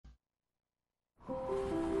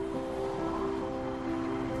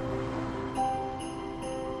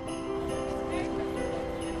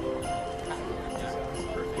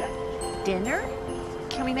dinner?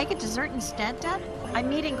 Can we make it dessert instead, Dad? I'm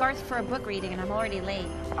meeting Garth for a book reading and I'm already late.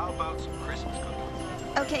 How about some Christmas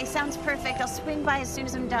cookies? Okay, sounds perfect. I'll swing by as soon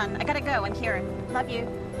as I'm done. I gotta go. I'm here. Love you.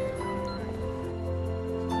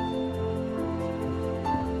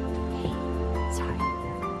 Hey, sorry.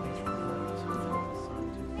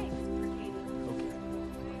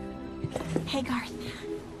 Hey, Garth.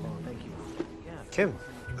 Kim.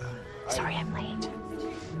 Sorry I'm late.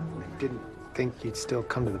 I didn't think you'd still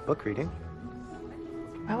come to the book reading.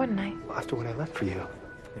 Why wouldn't I? Well, after what I left for you.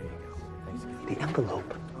 There you go. Thanks. The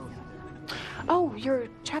envelope. Oh, your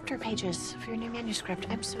chapter pages for your new manuscript.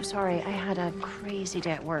 I'm so sorry. I had a crazy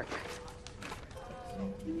day at work.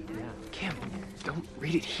 Kim, don't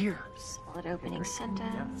read it here. Solid opening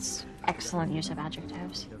sentence. Excellent use of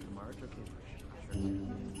adjectives.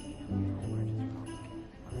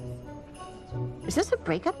 Is this a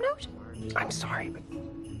breakup note? I'm sorry, but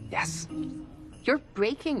yes. You're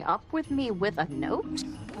breaking up with me with a note?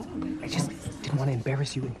 I just didn't want to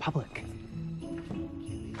embarrass you in public.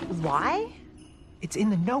 Why? It's in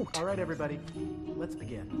the note. All right, everybody, let's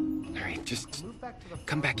begin. All right, just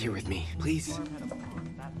come back here with me, please.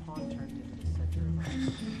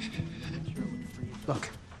 Look,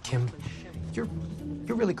 Kim, you're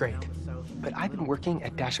really great. But I've been working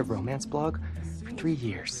at Dash of Romance blog for 3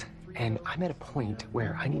 years. And I'm at a point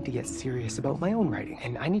where I need to get serious about my own writing.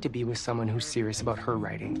 And I need to be with someone who's serious about her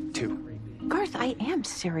writing, too. Garth, I am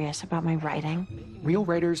serious about my writing. Real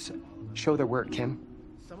writers show their work, Kim.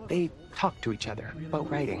 They talk to each other about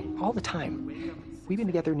writing all the time. We've been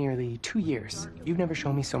together nearly 2 years. You've never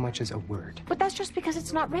shown me so much as a word. But that's just because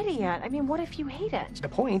it's not ready yet. I mean, what if you hate it? The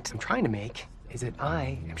point I'm trying to make is that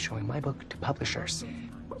I am showing my book to publishers.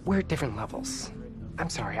 We're at different levels. I'm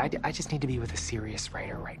sorry, I just need to be with a serious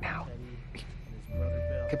writer right now.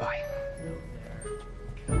 Goodbye.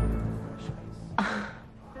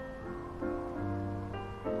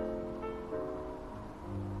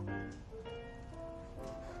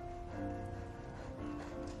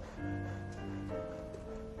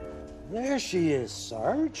 There she is,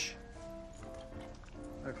 Sarge.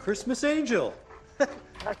 Our Christmas angel.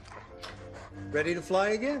 Ready to fly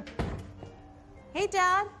again? Hey,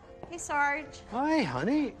 Dad. Hey, Sarge. Hi,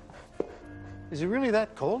 honey. Is it really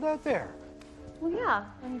that cold out there? Well, yeah,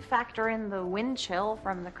 when you factor in the wind chill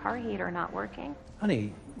from the car heater not working.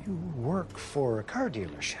 Honey, you work for a car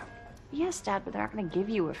dealership. Yes, Dad, but they're not going to give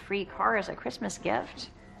you a free car as a Christmas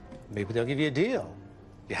gift. Maybe they'll give you a deal.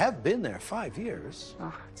 You have been there 5 years.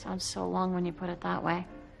 Oh, it sounds so long when you put it that way.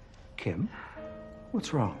 Kim,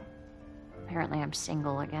 what's wrong? Apparently I'm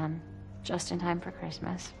single again, just in time for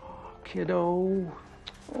Christmas. Oh, kiddo.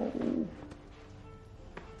 Oh.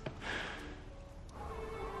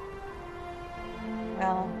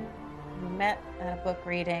 Well, we met at a book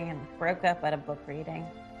reading and broke up at a book reading.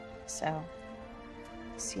 So,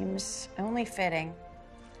 seems only fitting.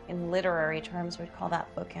 In literary terms, we'd call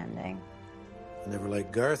that bookending. I never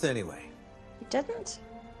liked Garth anyway. You didn't?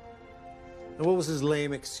 And what was his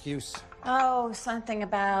lame excuse? Oh, something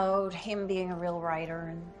about him being a real writer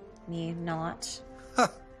and me not.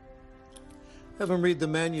 Have him read the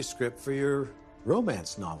manuscript for your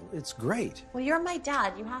romance novel. It's great. Well, you're my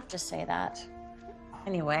dad. You have to say that.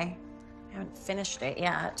 Anyway, I haven't finished it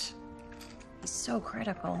yet. He's so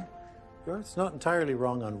critical. Garth's not entirely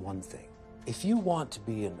wrong on one thing. If you want to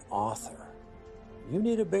be an author, you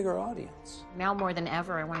need a bigger audience. Now more than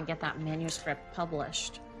ever, I want to get that manuscript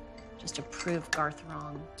published, just to prove Garth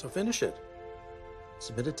wrong. So finish it.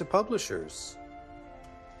 Submit it to publishers.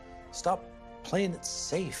 Stop playing it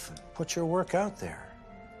safe and put your work out there.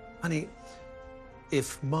 Honey,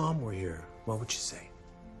 if Mom were here, what would you say?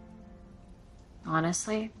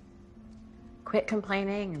 Honestly, quit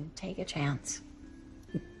complaining and take a chance.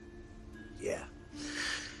 Yeah.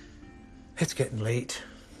 It's getting late.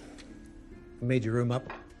 I made your room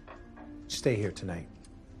up. Stay here tonight.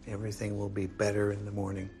 Everything will be better in the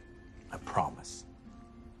morning. I promise.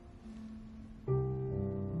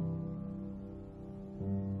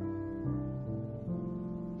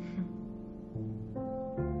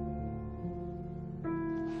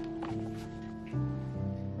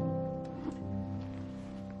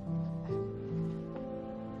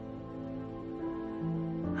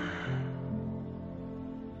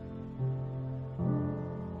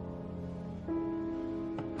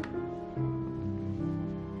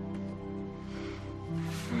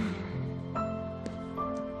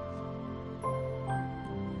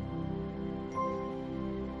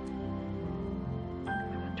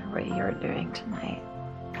 What you're doing tonight,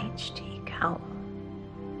 HD Cal.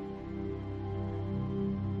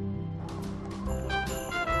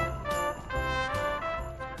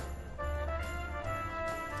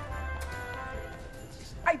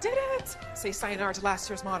 did it! Say sayonara to last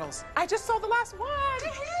year's models. I just sold the last one!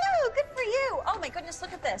 Woohoo! Good for you! Oh my goodness,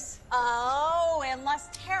 look at this. Oh, unless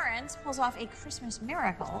Terrence pulls off a Christmas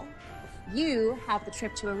miracle, you have the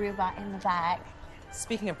trip to Aruba in the bag.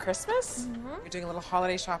 Speaking of Christmas, you're doing a little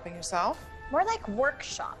holiday shopping yourself? More like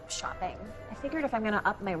workshop shopping. I figured if I'm gonna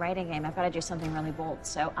up my writing game, I've gotta do something really bold.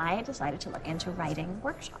 So I decided to look into writing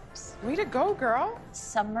workshops. Way to go, girl.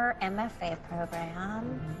 Summer MFA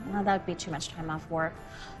program. Well, that would be too much time off work.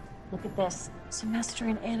 Look at this. Semester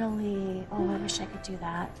in Italy. Oh, I wish I could do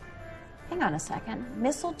that. Hang on a second.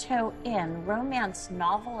 Mistletoe Inn Romance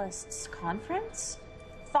Novelists Conference?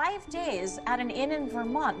 5 days at an inn in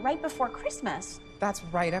Vermont right before Christmas. That's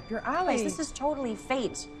right up your alley. Guys, this is totally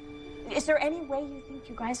fate. Is there any way you think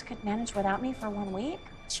you guys could manage without me for 1 week?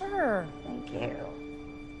 Sure. Thank you.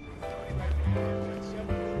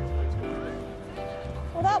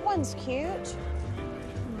 Well, that one's cute.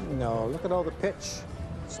 No, look at all the pitch.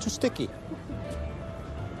 It's too sticky.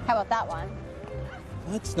 How about that one?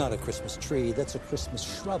 That's not a Christmas tree, that's a Christmas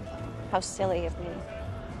shrub. How silly of me.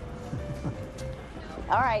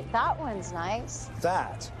 All right, that one's nice.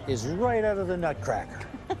 That is right out of the Nutcracker.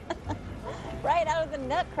 Right out of the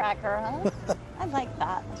Nutcracker, huh? I like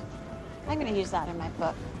that. I'm going to use that in my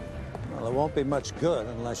book. Well, it won't be much good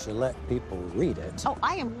unless you let people read it. Oh,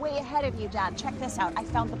 I am way ahead of you, Dad. Check this out. I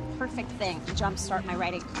found the perfect thing to jumpstart my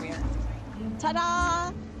writing career.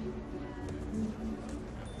 Ta-da!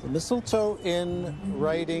 The Mistletoe Inn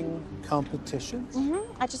writing competition?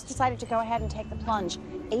 I just decided to go ahead and take the plunge.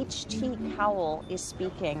 H.T. Cowell is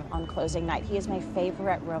speaking on closing night. He is my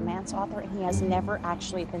favorite romance author, and he has never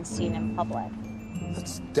actually been seen in public.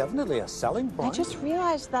 That's definitely a selling point. I just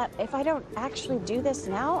realized that if I don't actually do this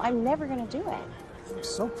now, I'm never going to do it. I'm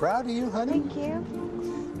so proud of you, honey. Thank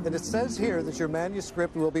you. And it says here that your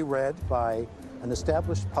manuscript will be read by an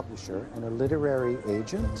established publisher and a literary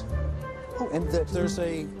agent. Oh, and that there's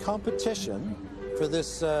a competition for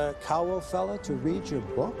this Cowell fella to read your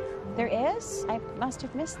book. There is? I must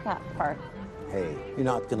have missed that part. Hey, you're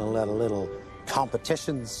not going to let a little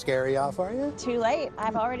competition scare you off, are you? Too late.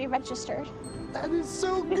 I've already registered. That is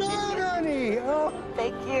so good, honey. Oh.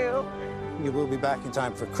 Thank you. You will be back in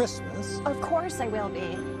time for Christmas. Of course I will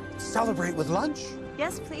be. Celebrate with lunch.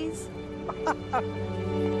 Yes, please.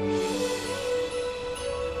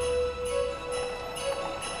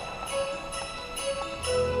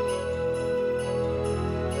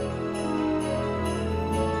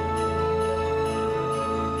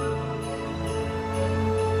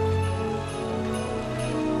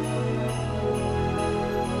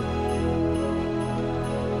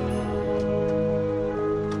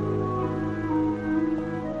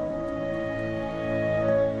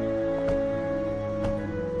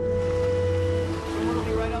 Someone will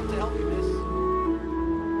be right out to help you, miss.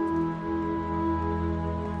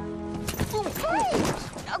 Hey!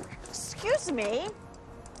 Oh, excuse me.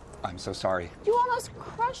 I'm so sorry. You almost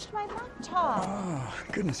crushed my laptop. Oh,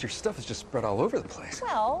 goodness, your stuff is just spread all over the place.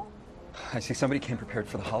 Well, I see somebody came prepared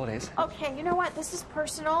for the holidays. okay, you know what? This is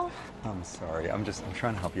personal. I'm sorry. I'm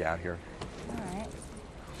trying to help you out here. All right.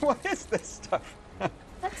 What is this stuff?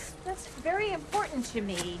 That's very important to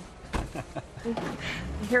me. You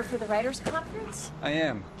here for the writers' conference? I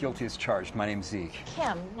am. Guilty as charged. My name's Zeke.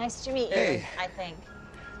 Kim, nice to meet you, Hey. I think.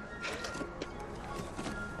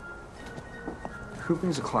 Who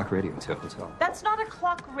brings a clock radio to a hotel? That's not a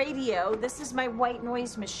clock radio. This is my white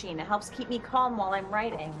noise machine. It helps keep me calm while I'm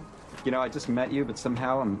writing. You know, I just met you, but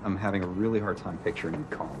somehow I'm having a really hard time picturing you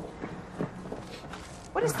calm.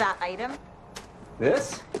 What is that item?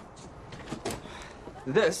 This?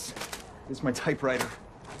 This is my typewriter.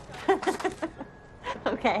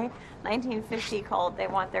 Okay, 1950 called. They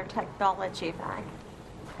want their technology back.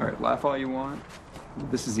 All right, laugh all you want.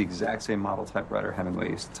 This is the exact same model typewriter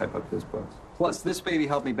Hemingway used to type up his books. Plus, this baby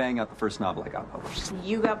helped me bang out the first novel I got published.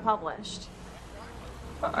 You got published.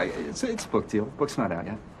 It's a book deal. Book's not out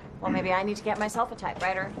yet. Well, maybe I need to get myself a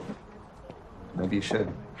typewriter. Maybe you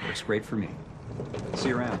should. Works great for me. See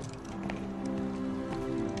you around.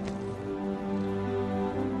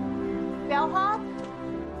 Bellhop?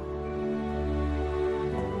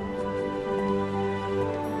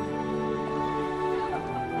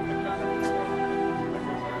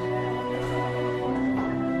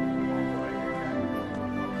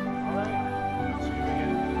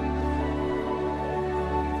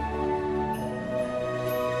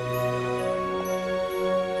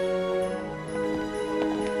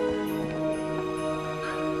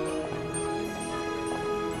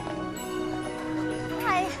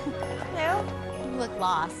 look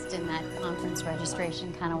lost in that conference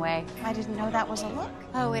registration kind of way. I didn't know that was a look.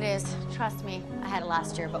 Oh, it is. Trust me. I had it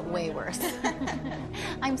last year, but way worse.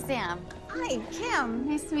 I'm Sam. Hi, Kim.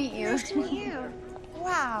 Nice to meet you. Nice to meet you.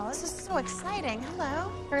 Wow, this is so exciting.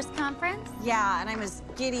 Hello. First conference? Yeah, and I'm as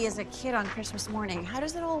giddy as a kid on Christmas morning. How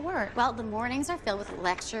does it all work? Well, the mornings are filled with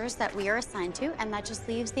lectures that we are assigned to, and that just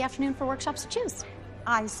leaves the afternoon for workshops to choose.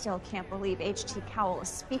 I still can't believe H.T. Cowell is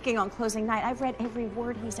speaking on closing night. I've read every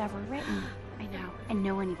word he's ever written. I know, and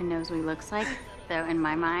no one even knows what he looks like. Though, in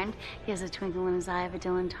my mind, he has a twinkle in his eye of a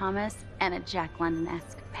Dylan Thomas and a Jack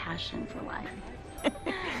London-esque passion for life.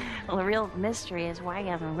 Well, the real mystery is why he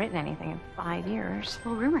hasn't written anything in 5 years.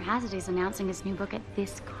 Well, rumor has it he's announcing his new book at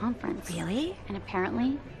this conference. Really? And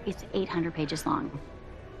apparently, it's 800 pages long.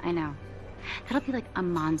 I know. That'll be like a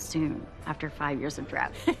monsoon after 5 years of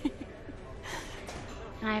drought.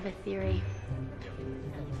 I have a theory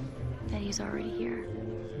that he's already here.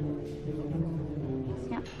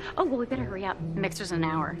 Yep. Oh, well, we better hurry up. The mixer's in an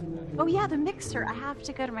hour. Oh, yeah, the mixer. I have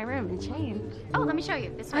to go to my room and change. Oh, let me show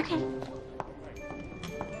you. This way. Okay.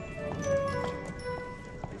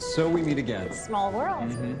 So we meet again. Small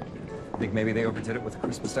world. Think maybe they overdid it with the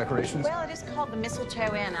Christmas decorations? Well, it is called the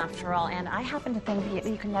Mistletoe Inn, after all, and I happen to think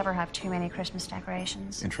that you can never have too many Christmas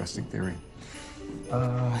decorations. Interesting theory. You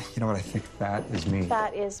know what? I think that is me.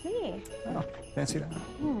 That is me. Oh, fancy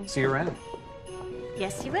that. See you around.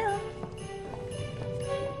 Yes, you will.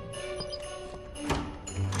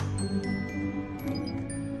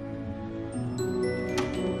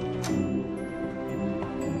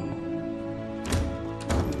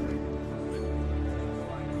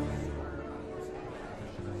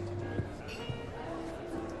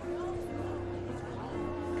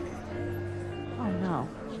 Oh, no.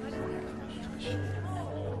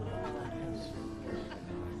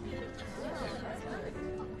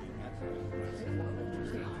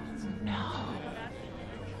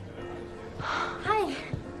 Hi.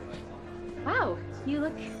 Wow, you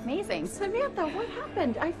look amazing. Samantha, what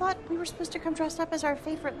happened? I thought we were supposed to come dressed up as our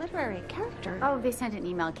favorite literary character. Oh, they sent an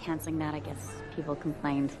email canceling that. I guess people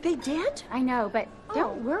complained. They did? I know, but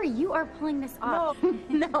don't worry. You are pulling this off.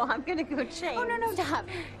 No, I'm gonna go change. Oh, no, stop.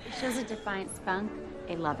 It shows a defiant spunk.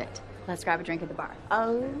 I love it. Let's grab a drink at the bar.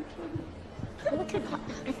 Oh. Look at how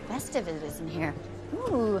festive it is in here.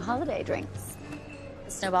 Ooh, holiday drinks.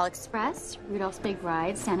 The Snowball Express, Rudolph's Big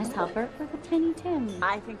Ride, Santa's Helper, or the Tiny Tim.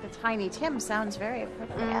 I think the Tiny Tim sounds very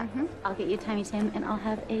appropriate. I'll get you a Tiny Tim, and I'll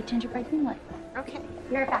have a gingerbread moonlight. Okay.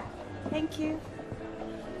 Be right back. Thank you.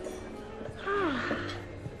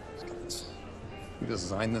 Who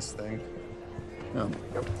designed this thing? No.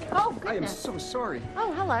 Oh, I am goodness. so sorry.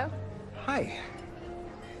 Oh, hello. Hi.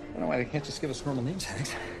 I don't know why they can't just give us normal name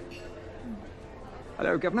tags.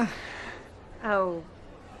 Hello, Governor. Oh,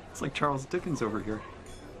 It's like Charles Dickens over here.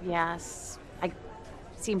 yes. I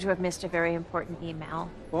seem to have missed a very important email.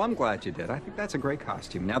 Well, I'm glad you did. I think that's a great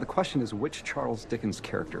costume. Now, the question is, which Charles Dickens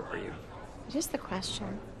character are you? What is the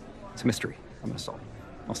question? It's a mystery. I'm gonna solve it.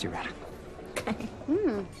 I'll see you around. Okay.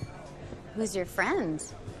 Who's your friend?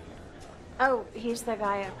 Oh, he's the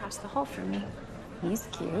guy across the hall from me. He's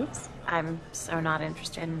cute. I'm so not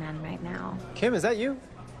interested in men right now. Kim, is that you?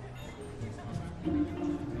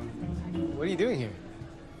 What are you doing here?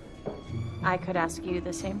 I could ask you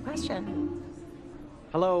the same question.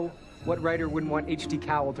 Hello? What writer wouldn't want H.T.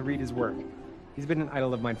 Cowell to read his work? He's been an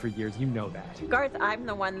idol of mine for years. You know that. Garth, I'm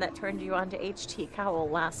the one that turned you on to H.T. Cowell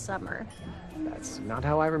last summer. That's not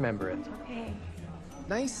how I remember it. Okay.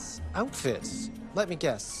 Nice outfits. Let me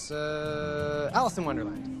guess. Alice in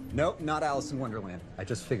Wonderland. Nope, not Alice in Wonderland. I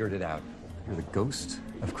just figured it out. You're the ghost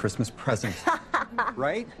of Christmas present.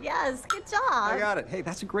 Right? Yes, good job. I got it. Hey,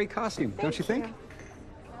 that's a great costume, don't you think?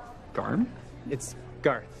 Garm? It's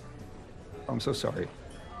Garth. I'm so sorry.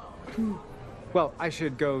 Well, I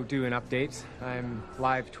should go do an update. I'm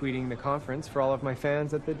live tweeting the conference for all of my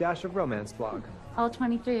fans at the Dash of Romance blog. All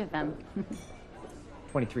 23 of them.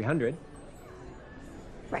 2,300.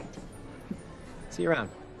 Right. See you around.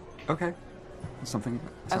 Okay. Something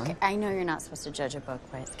aside? Okay, I know you're not supposed to judge a book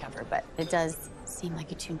by its cover, but it does seem like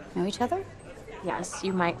you two know each other. Yes,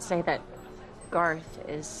 you might say that Garth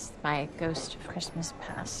is my ghost of Christmas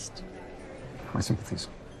past. My sympathies.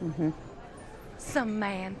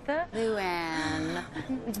 Samantha. Luann.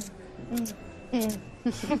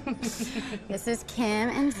 This is Kim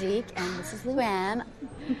and Zeke, and this is Luann.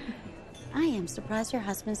 I am surprised your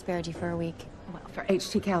husband spared you for a week. Well, for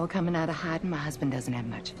H.T. Cowell coming out of hiding, my husband doesn't have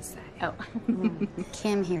much to say. Oh.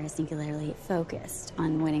 Kim here is singularly focused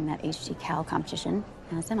on winning that H.T. Cowell competition,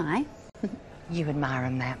 as am I. You admire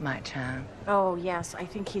him that much, huh? Oh, yes. I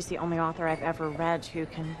think he's the only author I've ever read who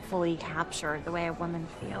can fully capture the way a woman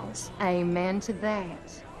feels. Amen to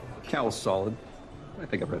that. Cal's solid. I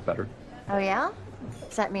think I've read better. Oh, yeah?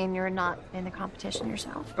 Does that mean you're not in the competition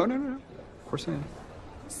yourself? Oh, no. Of course I am.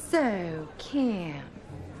 So, Kim,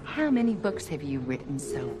 how many books have you written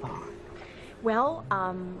so far? Well,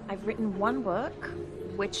 I've written one book,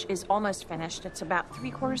 which is almost finished. It's about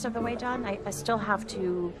 3/4 of the way done. I still have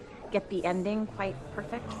to get the ending quite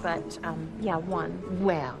perfect, but yeah, one.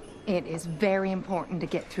 Well, it is very important to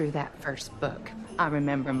get through that first book. I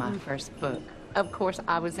remember my first book. Of course,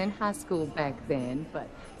 I was in high school back then, but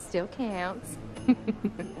still counts.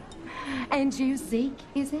 And you, Zeke,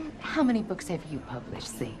 is it? How many books have you published,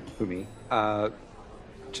 Zeke? Who, me?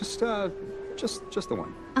 Just the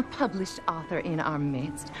one. A published author in our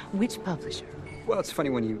midst. Which publisher? Well, it's funny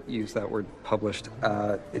when you use that word published.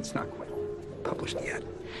 It's not quite published yet.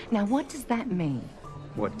 Now, what does that mean?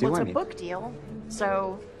 What do Well, I it's mean? a book deal,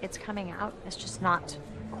 so it's coming out. It's just not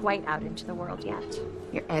quite out into the world yet.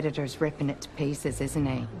 Your editor's ripping it to pieces, isn't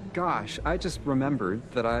he? Gosh, I just remembered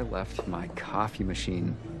that I left my coffee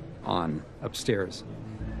machine on upstairs.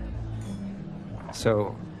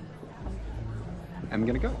 So, I'm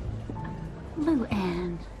gonna go.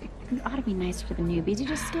 Luann, you ought to be nice to the newbies. You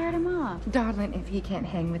just scared him off. Darling, if he can't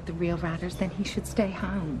hang with the real writers, then he should stay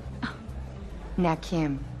home. Now,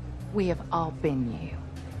 Kim, we have all been you.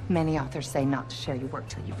 Many authors say not to share your work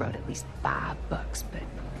till you've wrote at least 5 books, but,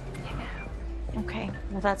 you know. Okay,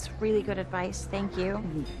 well, that's really good advice. Thank you.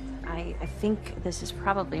 I think this is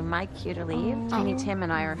probably my cue to leave. Tiny Tim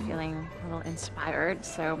and I are feeling a little inspired,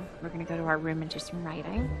 so we're gonna go to our room and do some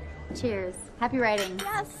writing. Cheers. Happy writing.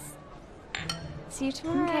 Yes. See you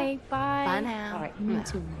tomorrow. Okay, bye. Bye now. All right, you need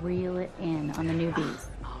to reel it in on the newbies.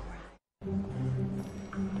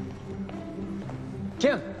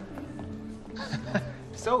 Kim!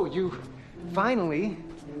 So, you finally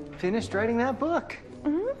finished writing that book?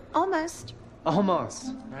 Almost.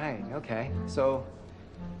 Almost. Right, okay. So,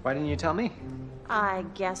 why didn't you tell me? I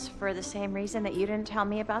guess for the same reason that you didn't tell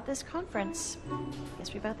me about this conference.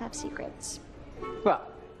 Guess we both have secrets. Well,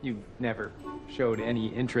 you never showed any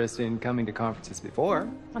interest in coming to conferences before.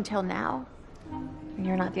 Until now. And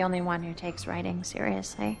you're not the only one who takes writing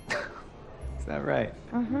seriously. Is that right?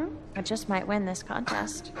 I just might win this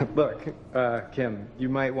contest. Look, Kim, you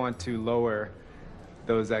might want to lower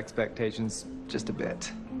those expectations just a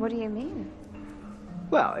bit. What do you mean?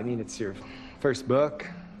 Well, I mean, it's your first book.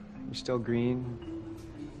 You're still green.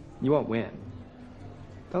 You won't win.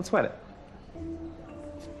 Don't sweat it.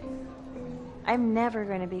 I'm never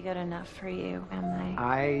going to be good enough for you, am I?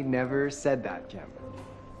 I never said that, Kim.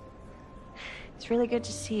 It's really good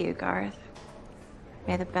to see you, Garth.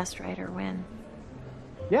 May the best writer win.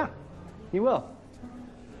 Yeah, you will.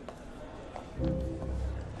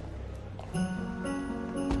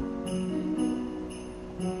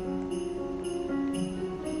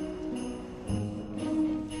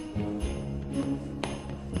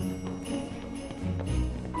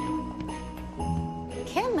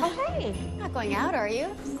 Kim, Hey. not going out, are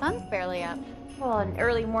you? Sun's barely up. Well, an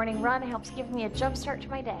early morning run helps give me a jump start to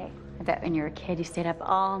my day. I bet when you were a kid, you stayed up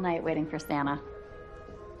all night waiting for Santa.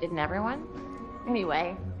 Didn't everyone?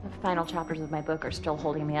 Anyway, the final chapters of my book are still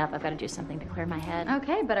holding me up. I've got to do something to clear my head.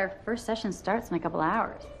 Okay, but our first session starts in a couple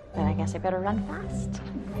hours. Then I guess I better run fast.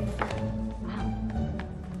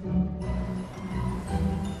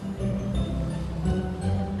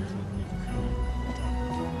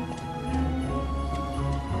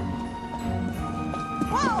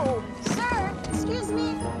 Whoa, sir, excuse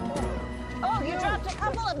me. Oh, you dropped a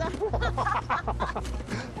couple of them.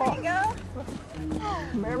 There you go.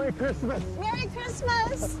 Merry Christmas. Merry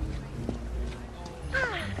Christmas.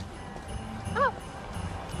 Oh,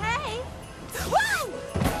 hey. Whoa!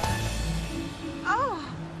 Oh.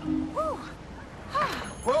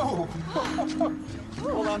 Whoa!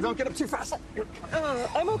 Hold on, don't get up too fast.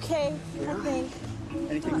 I'm okay, I think.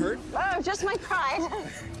 Anything hurt? Oh, just my pride.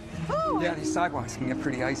 Oh, Yeah, these sidewalks can get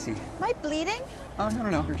pretty icy. am I bleeding? Oh,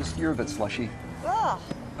 no. You're a bit slushy. Oh.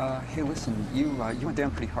 Hey, listen, you went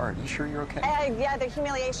down pretty hard. You sure you're okay? Yeah, the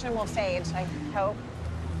humiliation will fade, I hope.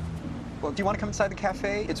 Well, do you want to come inside the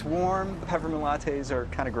cafe? It's warm, the peppermint lattes are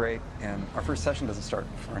kind of great, and our first session doesn't start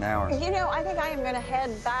for an hour. You know, I think I am going to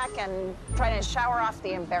head back and try to shower off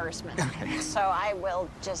the embarrassment. Okay. So I will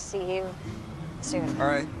just see you soon. All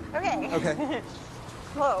right. Okay. Okay.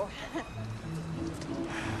 Whoa.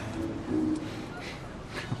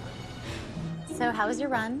 So how was your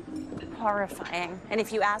run? horrifying. And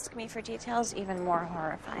if you ask me for details, even more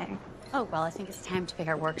horrifying. Oh, well, I think it's time to pick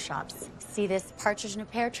our workshops. See this partridge in a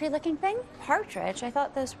pear tree looking thing? Partridge? I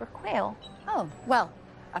thought those were quail. Oh, well,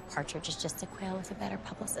 a partridge is just a quail with a better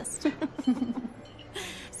publicist.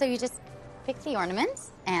 So you just pick the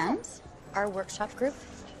ornaments and our workshop group.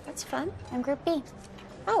 That's fun. I'm Group B.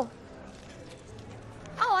 Oh.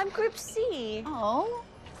 Oh, I'm Group C. Oh.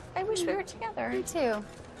 I wish we were together. Me too.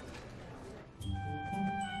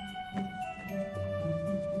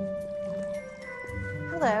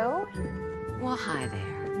 Hello. Well, hi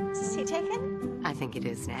there. Is this seat taken? I think it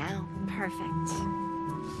is now. Perfect.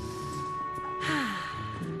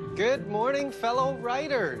 Good morning, fellow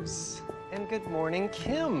writers. And good morning,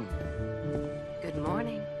 Kim. Good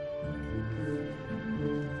morning.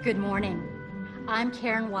 Good morning. I'm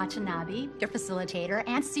Karen Watanabe, your facilitator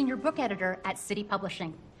and senior book editor at City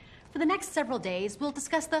Publishing. For the next several days, we'll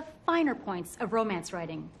discuss the finer points of romance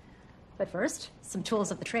writing. But first, some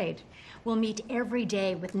tools of the trade. We'll meet every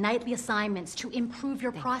day with nightly assignments to improve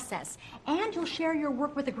your process, and you'll share your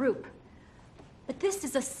work with a group. But this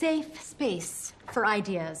is a safe space for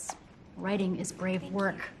ideas. Writing is brave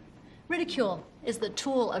work. Ridicule is the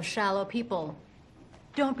tool of shallow people.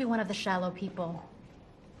 Don't be one of the shallow people.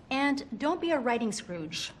 And don't be a writing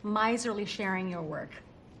Scrooge, miserly sharing your work.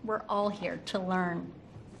 We're all here to learn.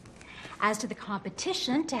 As to the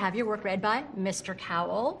competition to have your work read by Mr.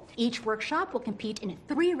 Cowell, each workshop will compete in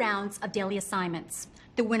 3 rounds of daily assignments.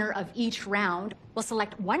 The winner of each round will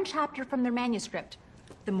select 1 chapter from their manuscript.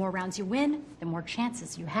 The more rounds you win, the more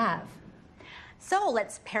chances you have. So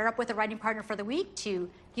let's pair up with a writing partner for the week to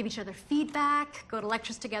give each other feedback, go to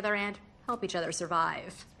lectures together, and help each other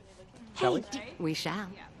survive. Shall we? We shall.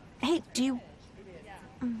 Hey, do you...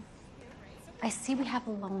 I see we have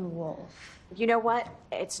a lone wolf. You know what?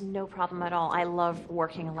 It's no problem at all. I love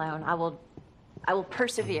working alone. I will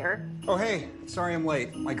persevere. Oh, hey, sorry I'm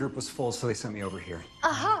late. My group was full, so they sent me over here.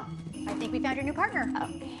 Aha! I think we found your new partner.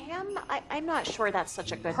 Pam, I'm not sure that's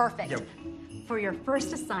such a good... Perfect. Yep. For your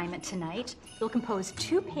first assignment tonight, you'll compose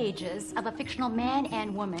 2 pages of a fictional man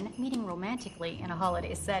and woman meeting romantically in a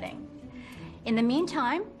holiday setting. In the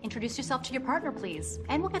meantime, introduce yourself to your partner, please,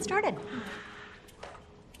 and we'll get started.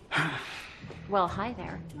 Well, hi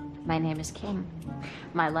there. My name is Kim.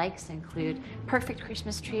 My likes include perfect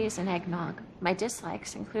Christmas trees and eggnog. My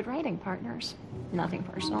dislikes include writing partners. Nothing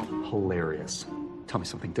personal. Hilarious. Tell me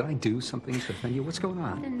something. Did I do something to offend you? What's going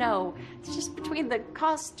on? No, it's just between the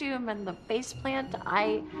costume and the face plant,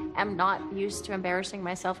 I am not used to embarrassing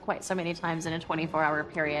myself quite so many times in a 24-hour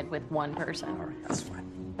period with one person. All right, that's fine.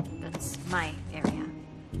 That's my area.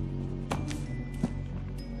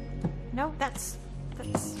 No, that's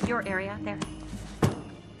your area there.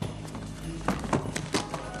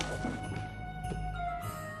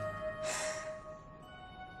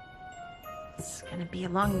 It's gonna be a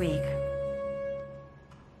long week.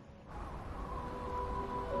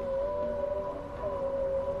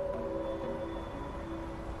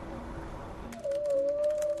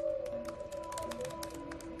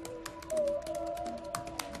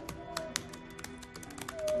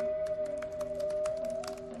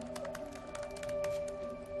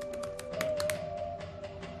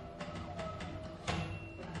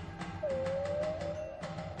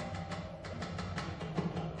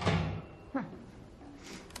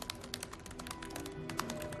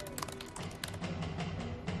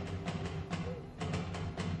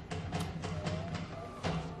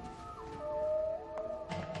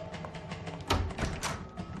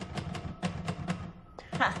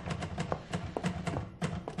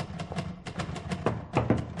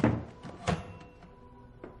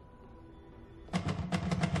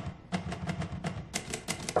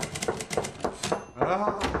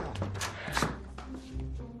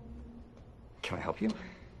 Can I help you?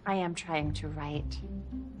 I am trying to write.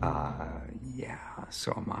 Yeah,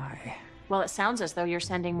 so am I. Well, it sounds as though you're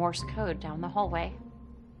sending Morse code down the hallway.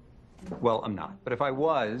 Well, I'm not. But if I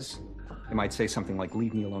was, I might say something like,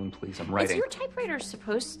 leave me alone, please, I'm writing. Is your typewriter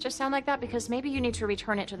supposed to sound like that? Because maybe you need to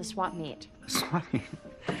return it to the swap meet. Swap meet?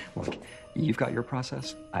 Look, you've got your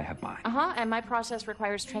process, I have mine. Uh-huh, and my process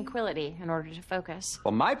requires tranquility in order to focus.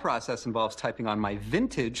 Well, my process involves typing on my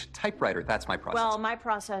vintage typewriter. That's my process. Well, my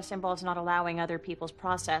process involves not allowing other people's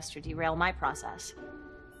process to derail my process.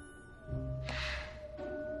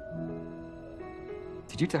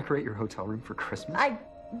 Did you decorate your hotel room for Christmas?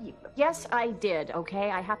 Yes, I did,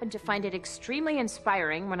 okay? I happen to find it extremely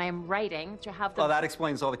inspiring when I'm writing to have the... Well, that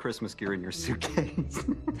explains all the Christmas gear in your suitcase.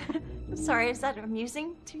 Sorry, is that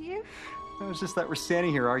amusing to you? It was just that we're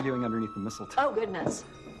standing here arguing underneath the mistletoe. Oh, goodness.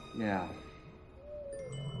 Yeah.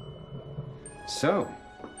 So,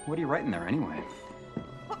 what are you writing there anyway?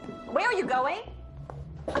 Where are you going?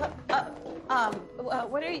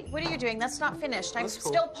 What are you doing? That's not finished. I'm That's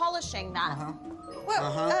cool. still polishing that.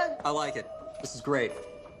 I like it. This is great.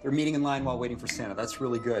 They're meeting in line while waiting for Santa. That's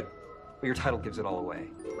really good. But your title gives it all away,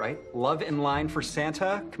 right? Love in line for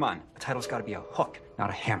Santa? Come on, the title's got to be a hook, not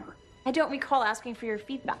a hammer. I don't recall asking for your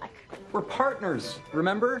feedback. We're partners,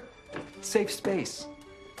 remember? Safe space.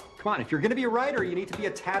 Come on, if you're gonna be a writer, you need to be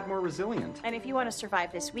a tad more resilient. And if you want to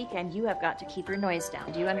survive this weekend, you have got to keep your noise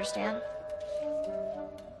down. Do you understand?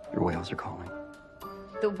 Your whales are calling.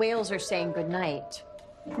 The whales are saying goodnight.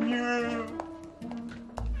 Yeah.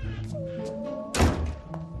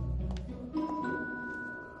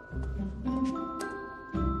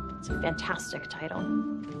 It's a fantastic title.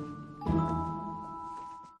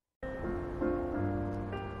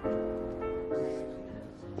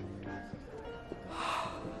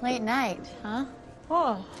 Late night, huh?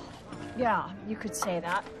 Oh, yeah, you could say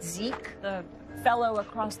that. Zeke, the fellow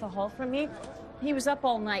across the hall from me, he was up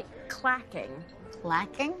all night clacking.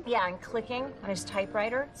 Clacking? Yeah, and clicking on his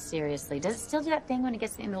typewriter. Seriously, does it still do that thing when it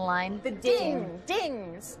gets to the end of the line? The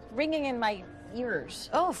dings, ringing in my ears.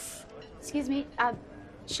 Oof. Excuse me,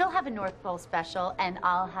 she'll have a North Pole special, and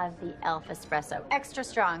I'll have the Elf Espresso. Extra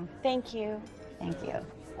strong. Thank you. Thank you.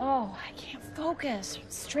 Oh, I can't focus.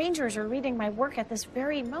 Strangers are reading my work at this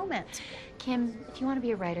very moment. Kim, if you want to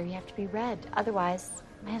be a writer, you have to be read. Otherwise,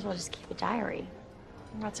 might as well just keep a diary.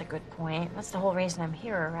 That's a good point. That's the whole reason I'm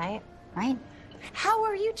here, right? Right. How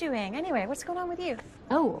are you doing? Anyway, what's going on with you?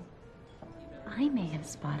 Oh, I may have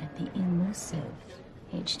spotted the elusive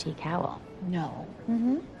H.T. Cowell. No.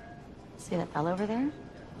 Mm-hmm. See that fellow over there?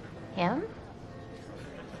 Him?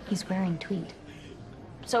 He's wearing tweed.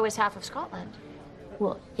 So is half of Scotland.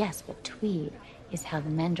 Well, yes, but tweed is how the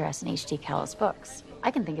men dress in H.T. Cowell's books. I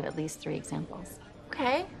can think of at least 3 examples.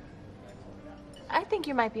 Okay. I think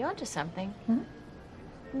you might be onto something.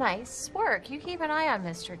 Nice work. You keep an eye on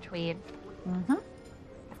Mr. Tweed. Mm-hmm.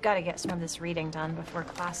 I've got to get some of this reading done before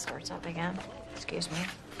class starts up again. Excuse me.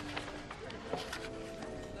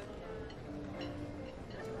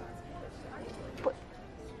 What?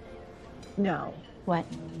 No. What?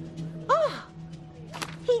 Oh!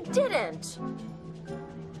 He didn't!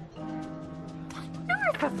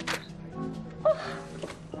 Nerve of...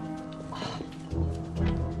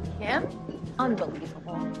 Him?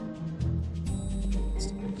 Unbelievable.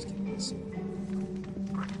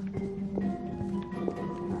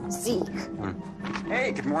 Zeke.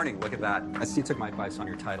 Hey, good morning. Look at that. I see you took my advice on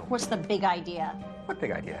your title. What's the big idea? What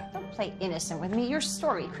big idea? Don't play innocent with me. Your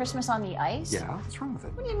story, Christmas on the Ice? Yeah, what's wrong with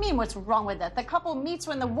it? What do you mean, what's wrong with it? The couple meets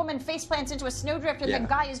when the woman faceplants into a snowdrift and Yeah. the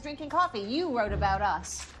guy is drinking coffee. You wrote about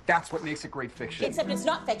us. That's what makes it great fiction. Except it's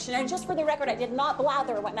not fiction, and just for the record, I did not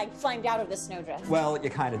blather when I climbed out of the snowdrift. Well, you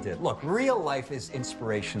kind of did. Look, real life is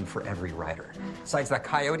inspiration for every writer. Besides that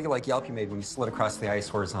coyote-like yelp you made when you slid across the ice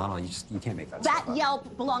horizontal, you can't make that That stuff up.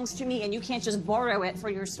 yelp belongs to me, and you can't just borrow it for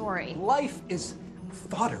your story. Life is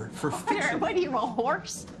fodder for fiction. What are you, a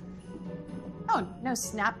horse? Oh, no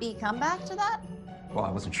snappy comeback to that? Well,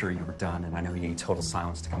 I wasn't sure you were done, and I know you need total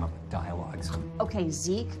silence to come up with dialogue, so... Okay,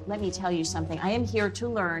 Zeke, let me tell you something. I am here to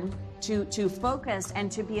learn, to focus, and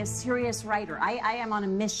to be a serious writer. I am on a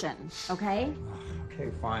mission, okay? Okay,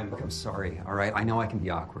 fine. Look, I'm sorry, all right? I know I can be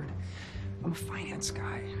awkward. I'm a finance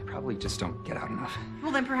guy. I probably just don't get out enough.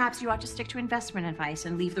 Well, then perhaps you ought to stick to investment advice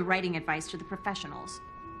and leave the writing advice to the professionals.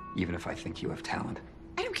 Even if I think you have talent.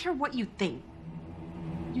 I don't care what you think.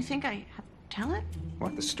 You think I have talent?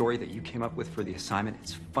 What, the story that you came up with for the assignment,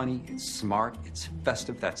 it's funny, it's smart, it's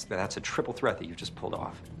festive. That's a triple threat that you just pulled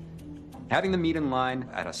off. Having them meet in line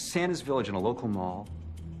at a Santa's Village in a local mall,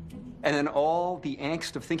 and then all the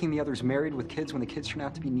angst of thinking the other's married with kids when the kids turn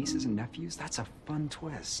out to be nieces and nephews, that's a fun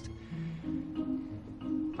twist.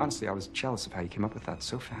 Honestly, I was jealous of how you came up with that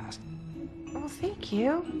so fast. Well, thank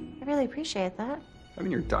you. I really appreciate that. I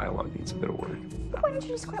mean, your dialogue needs a bit of work. Why don't you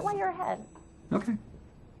just quit while you're ahead? Okay.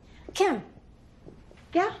 Kim,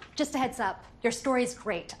 Yeah? just a heads up. Your story's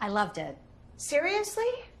great. I loved it. Seriously?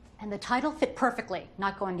 And the title fit perfectly.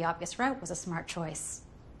 Not going the obvious route was a smart choice.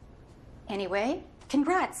 Anyway,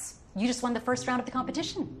 congrats. You just won the first round of the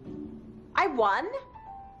competition. I won?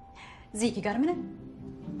 Zeke, you got a minute?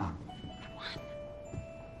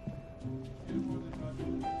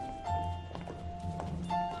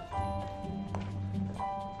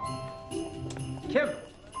 Kim,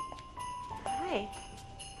 Hi.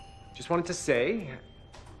 just wanted to say,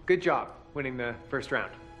 good job winning the first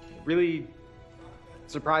round. Really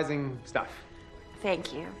surprising stuff.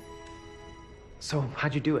 Thank you. So,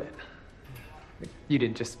 how'd you do it? You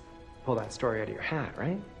didn't just pull that story out of your hat,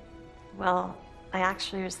 right? Well, I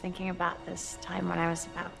actually was thinking about this time when I was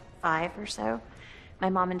about 5 or so, My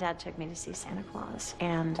mom and dad took me to see Santa Claus,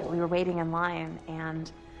 and we were waiting in line,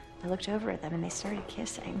 and I looked over at them, and they started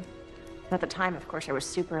kissing. At the time, of course, I was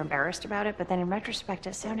super embarrassed about it, but then in retrospect,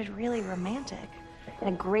 it sounded really romantic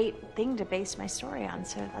and a great thing to base my story on,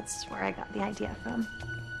 so that's where I got the idea from.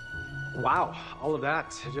 Wow, all of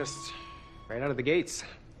that, just right out of the gates.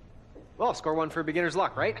 Well, score one for beginner's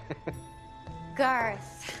luck, right?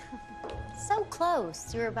 Garth. So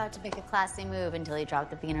close. You were about to make a classy move until you dropped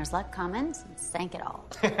the beginner's luck comment and sank it all.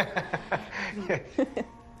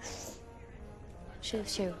 Shoo,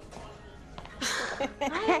 shoo. Hi,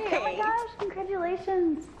 oh my gosh,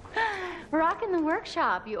 congratulations. Rocking the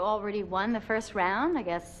workshop. You already won the first round. I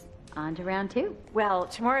guess on to round 2. Well,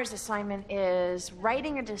 tomorrow's assignment is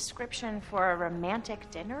writing a description for a romantic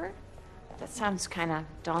dinner. That sounds kind of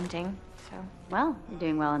daunting, so. Well, you're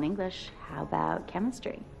doing well in English. How about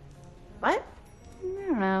chemistry? What? I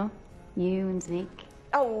don't know. You and Zeke.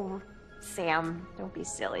 Oh, Sam, don't be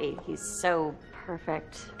silly. He's so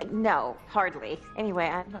perfect. No, hardly. Anyway,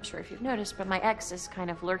 I'm not sure if you've noticed, but my ex is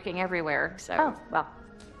kind of lurking everywhere, so. Oh, well,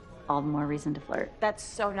 all the more reason to flirt. That's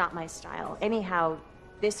so not my style. Anyhow,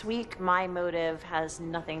 this week, my motive has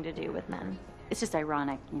nothing to do with men. It's just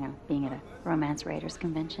ironic, you know, being at a romance writers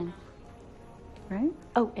convention. Right?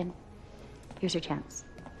 Oh, and here's your chance.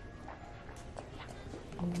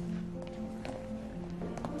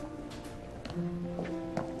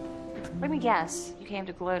 Let me guess. You came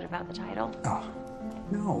to gloat about the title? Oh,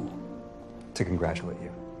 no. To congratulate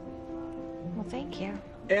you. Well, thank you.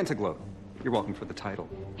 And to gloat. You're welcome for the title.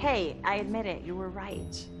 Hey, I admit it. You were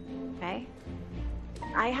right. Okay?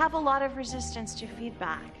 I have a lot of resistance to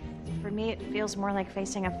feedback. For me, it feels more like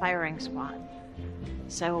facing a firing squad.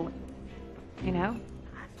 So, you know,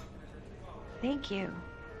 thank you.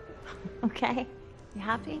 Okay? You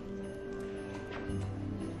happy?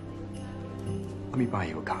 Let me buy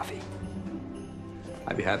you a coffee.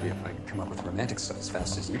 I'd be happy if I could come up with romantic stuff as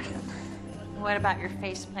fast as you can. What about your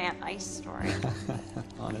faceplant ice story?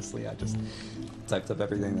 Honestly, I just typed up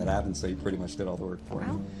everything that happened, so you pretty much did all the work for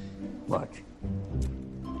me. Look,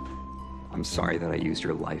 I'm sorry that I used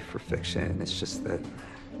your life for fiction. It's just that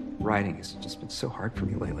writing has just been so hard for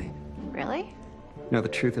me lately. Really? No, the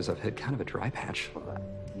truth is I've hit kind of a dry patch.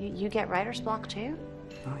 You get writer's block too?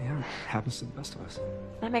 Oh, yeah. It happens to the best of us.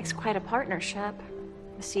 That makes quite a partnership.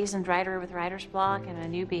 A seasoned writer with writer's block and a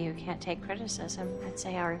newbie who can't take criticism. I'd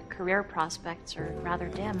say our career prospects are rather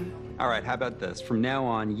dim. All right, how about this? From now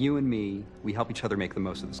on, you and me, we help each other make the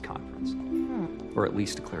most of this conference. Or at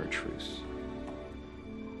least declare a truce.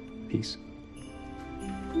 Peace?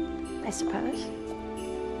 I suppose.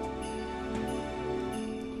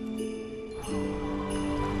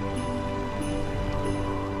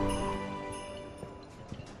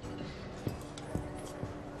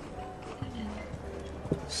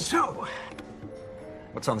 So,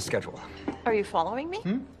 what's on the schedule? Are you following me?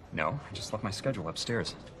 No, I just left my schedule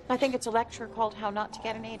upstairs. I think it's a lecture called How Not to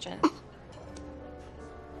Get an Agent.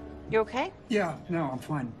 You okay? Yeah, no, I'm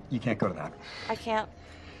fine. You can't go to that. I can't.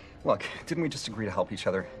 Look, didn't we just agree to help each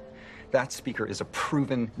other? That speaker is a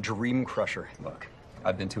proven dream crusher. Look,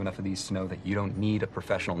 I've been to enough of these to know that you don't need a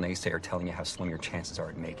professional naysayer telling you how slim your chances are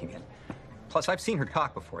at making it. Plus, I've seen her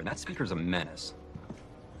talk before, and that speaker's a menace.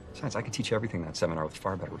 Besides, I could teach you everything in that seminar with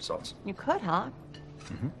far better results. You could, huh?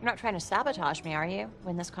 You're not trying to sabotage me, are you?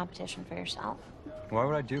 Win this competition for yourself? Why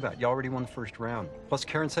would I do that? You already won the first round. Plus,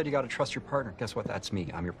 Karen said you gotta trust your partner. Guess what? That's me.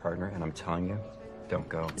 I'm your partner, and I'm telling you, don't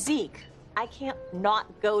go. Zeke, I can't not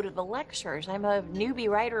go to the lectures. I'm a newbie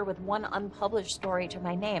writer with one unpublished story to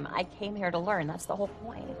my name. I came here to learn. That's the whole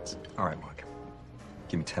point. All right, look.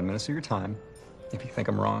 Give me 10 minutes of your time. If you think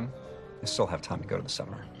I'm wrong, you still have time to go to the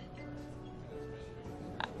seminar.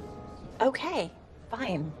 Okay,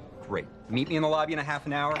 fine. Great. Meet me in the lobby in a half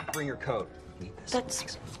an hour. Bring your coat. Need this.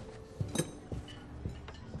 That's...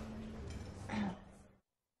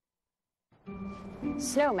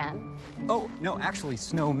 Snowman. Oh, no, actually,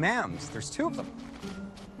 snowmams. There's 2 of them.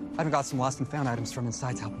 I've got some lost and found items from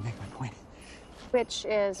inside to help me make my point. Which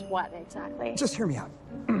is what exactly? Just hear me out.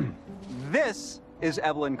 This is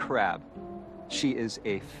Evelyn Crabb. She is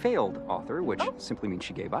a failed author, which simply means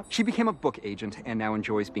she gave up. She became a book agent and now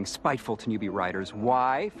enjoys being spiteful to newbie writers.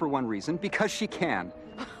 Why? For one reason, because she can.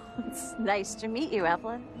 It's nice to meet you,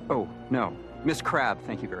 Evelyn. Oh, no. Miss Crabb,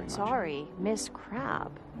 thank you very much. Sorry, Miss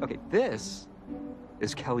Crabb. Okay, this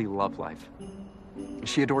is Kelly Lovelife.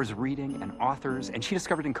 She adores reading and authors, and she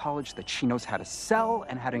discovered in college that she knows how to sell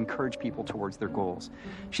and how to encourage people towards their goals.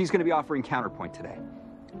 She's going to be offering Counterpoint today.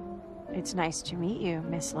 It's nice to meet you,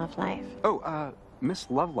 Miss Lovelife. Oh, Miss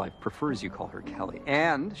Lovelife prefers you call her Kelly,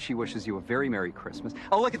 and she wishes you a very Merry Christmas.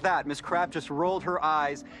 Oh, look at that. Miss Crab just rolled her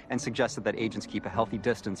eyes and suggested that agents keep a healthy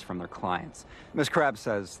distance from their clients. Miss Crab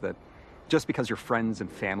says that just because your friends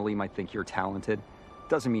and family might think you're talented,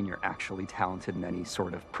 doesn't mean you're actually talented in any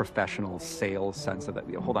sort of professional sales sense of it.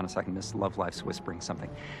 Hold on a second, Miss Lovelife's whispering something.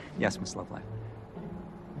 Yes, Miss Lovelife.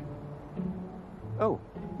 Oh,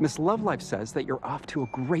 Miss Lovelife says that you're off to a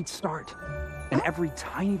great start, and every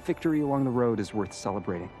tiny victory along the road is worth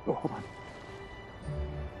celebrating. Oh, hold on.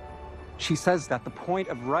 She says that the point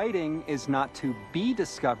of writing is not to be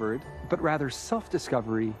discovered, but rather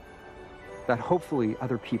self-discovery that hopefully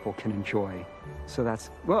other people can enjoy. So that's,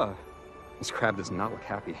 Miss Crab does not look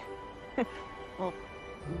happy. Well,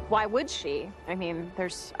 why would she? I mean,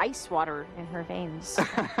 there's ice water in her veins.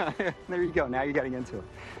 There you go, now you're getting into it.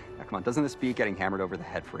 Now, come on, doesn't this beat getting hammered over the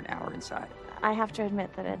head for an hour inside? I have to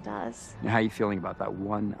admit that it does. Now, how are you feeling about that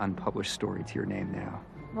one unpublished story to your name now?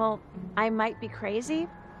 Well, I might be crazy,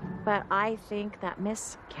 but I think that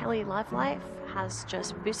Miss Kelly Lovelife has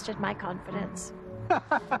just boosted my confidence.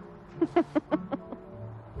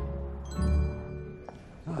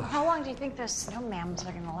 How long do you think those snowmams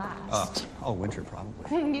are gonna last? All winter,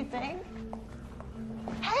 probably. You think?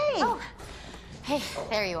 Hey! Oh, hey,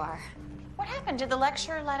 there you are. What happened? Did the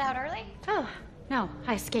lecturer let out early? Oh, no,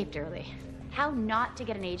 I escaped early. How Not to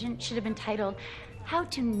Get an Agent should have been titled How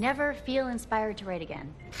to Never Feel Inspired to Write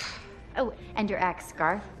Again. Oh, and your ex,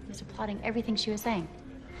 Garth, was applauding everything she was saying.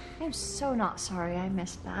 I'm so not sorry I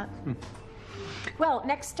missed that. Well,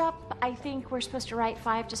 next up, I think we're supposed to write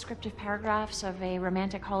 5 descriptive paragraphs of a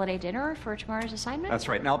romantic holiday dinner for tomorrow's assignment. That's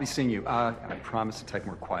right, and I'll be seeing you. I promise to type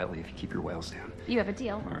more quietly if you keep your whales down. You have a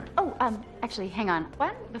deal. All right. Oh, actually, hang on. Why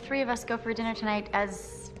don't the 3 of us go for dinner tonight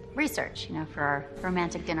as research, for our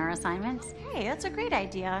romantic dinner assignments? Hey, that's a great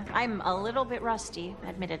idea. I'm a little bit rusty,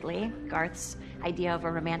 admittedly. Garth's idea of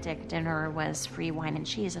a romantic dinner was free wine and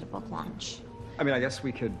cheese at a book launch. I mean, I guess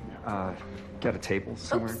we could get a table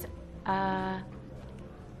somewhere. Oops.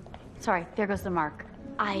 Sorry, there goes the mark.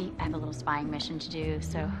 I have a little spying mission to do,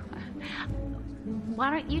 so why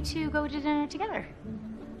don't you 2 go to dinner together?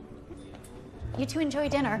 You two enjoy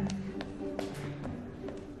dinner.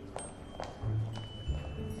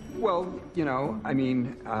 Well, I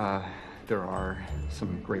mean, there are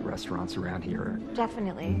some great restaurants around here.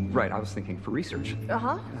 Definitely. Right, I was thinking for research.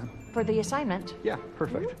 Uh-huh. For the assignment. Yeah,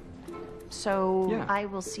 perfect. So Yeah. I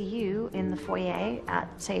will see you in the foyer at,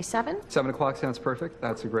 say, 7? 7 o'clock sounds perfect.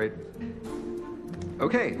 That's a great...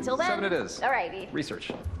 Okay, Till then. 7 it is. Alrighty.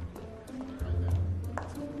 Research.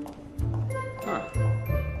 Huh.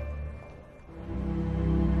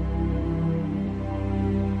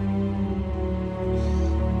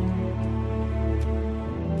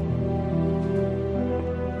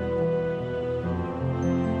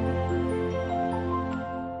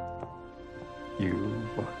 You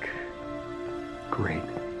look great.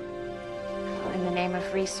 In the name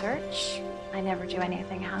of research, I never do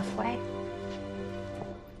anything halfway.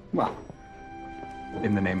 Well,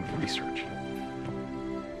 in the name of research.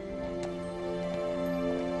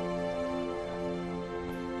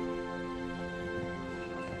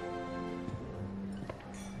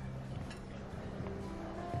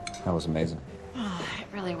 That was amazing. Oh, it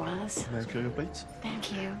really was. May I clear your plates?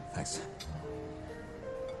 Thank you. Thanks.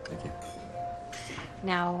 Thank you.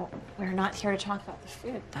 Now, we're not here to talk about the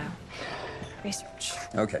food, though. Research.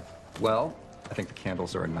 Okay. Well, I think the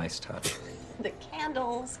candles are a nice touch. The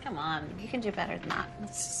candles? Come on, you can do better than that.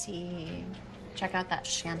 Let's see. Check out that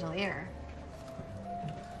chandelier.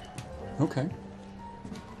 Okay.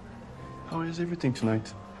 How is everything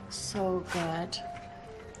tonight? So good.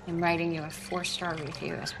 I'm writing you a 4-star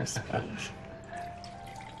review as we speak.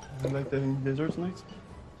 Would you like any dessert tonight?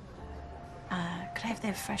 Could I have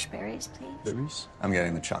the fresh berries, please? Berries? I'm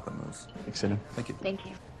getting the chocolate mousse. Excellent. Thank you. Thank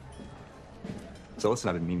you. So listen,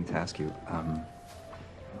 I've been meaning to ask you,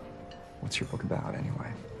 what's your book about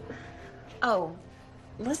anyway? Oh,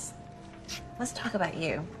 let's talk about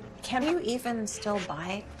you. Can you even still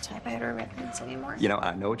buy typewriter ribbons anymore?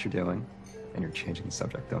 I know what you're doing, and you're changing the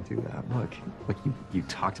subject. Don't do that. Look, you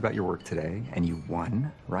talked about your work today, and you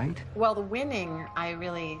won, right? Well, the winning I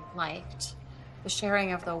really liked. The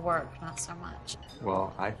sharing of the work, not so much.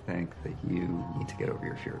 Well, I think that you need to get over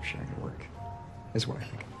your fear of sharing your work, is what I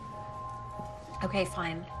think. Okay,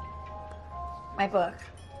 fine. My book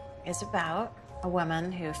is about a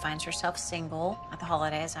woman who finds herself single at the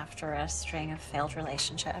holidays after a string of failed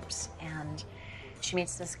relationships, and she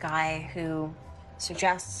meets this guy who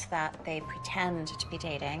suggests that they pretend to be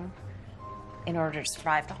dating in order to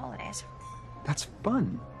survive the holidays. That's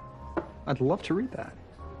fun. I'd love to read that.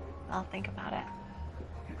 I'll think about it.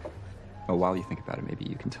 Oh, while you think about it, maybe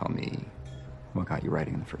you can tell me what got you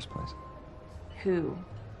writing in the first place. Who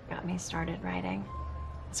got me started writing?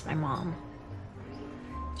 It's my mom.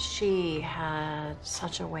 She had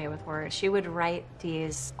such a way with words. She would write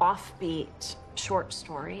these offbeat short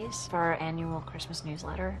stories for our annual Christmas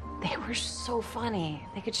newsletter. They were so funny.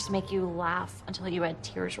 They could just make you laugh until you had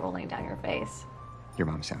tears rolling down your face. Your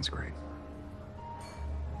mom sounds great.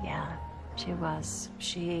 Yeah, she was.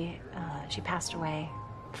 She passed away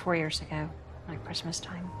 4 years ago at Christmas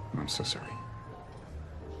time. I'm so sorry.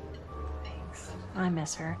 Thanks. I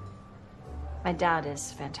miss her. My dad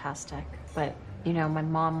is fantastic, but you know, my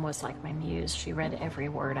mom was like my muse. She read every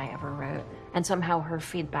word I ever wrote, and somehow her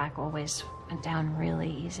feedback always went down really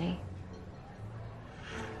easy.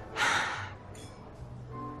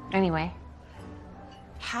 Anyway,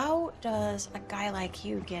 how does a guy like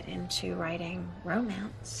you get into writing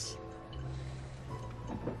romance?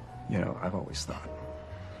 You know, I've always thought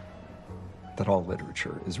that all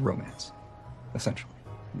literature is romance, essentially.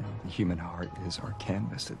 You know, the human heart is our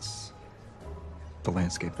canvas. It's the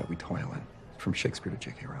landscape that we toil in, from Shakespeare to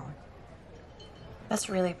J.K. Rowling. That's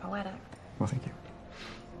really poetic. Well, thank you.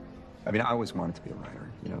 I mean, I always wanted to be a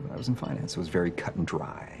writer, you know, but I was in finance. It was very cut and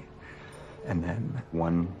dry. And then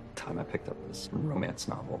one time I picked up this romance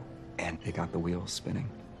novel, and it got the wheels spinning.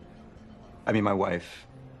 I mean, my wife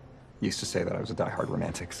used to say that I was a diehard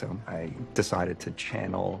romantic, so I decided to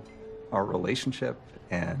channel our relationship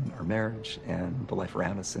and our marriage and the life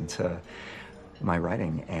around us into my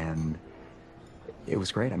writing, and it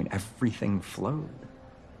was great. I mean, everything flowed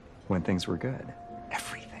when things were good.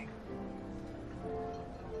 Everything.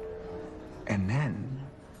 And then,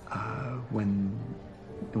 when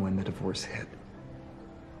the divorce hit,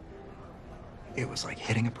 it was like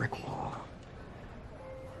hitting a brick wall.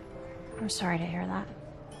 I'm sorry to hear that.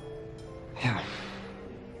 Yeah.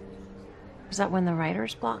 Was that when the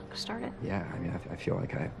writer's block started? Yeah, I mean, I feel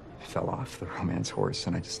like I fell off the romance horse,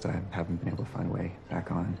 and I haven't been able to find a way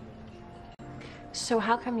back on. So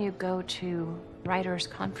how come you go to writers'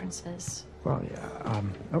 conferences? Well, yeah,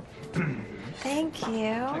 oh. Thank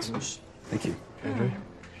you. Thank you. Andrew.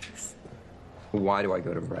 Why do I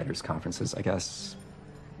go to writers' conferences? I guess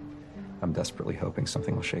I'm desperately hoping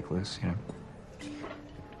something will shake loose, you know?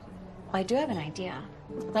 Well, I do have an idea.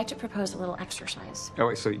 I'd like to propose a little exercise. Oh,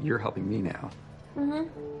 wait, so you're helping me now.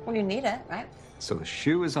 Mm-hmm. Well, you need it, right? So the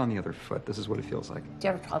shoe is on the other foot. This is what it feels like. Do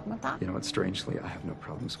you have a problem with that? You know what, strangely, I have no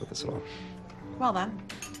problems with this at all. Well then.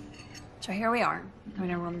 So here we are. I'm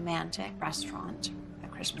in a romantic restaurant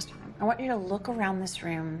at Christmas time. I want you to look around this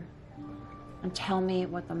room and tell me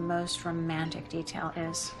what the most romantic detail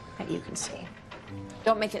is that you can see.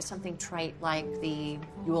 Don't make it something trite like the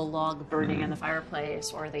Yule log burning in the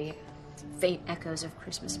fireplace or the faint echoes of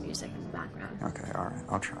Christmas music in the background. Okay, all right,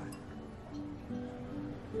 I'll try.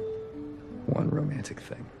 One romantic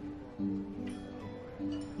thing.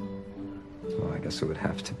 Well, I guess it would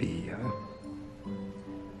have to be,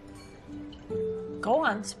 Go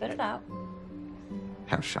on, spit it out.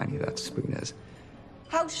 how shiny that spoon is.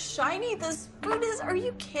 How shiny the spoon is? Are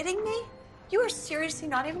you kidding me? You are seriously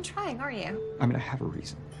not even trying, are you? I mean, I have a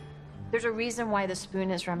reason. There's a reason why the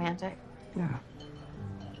spoon is romantic. Yeah.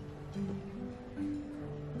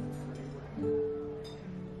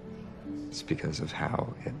 It's because of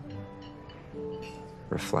how it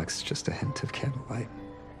reflects just a hint of candlelight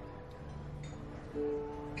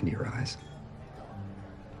in your eyes.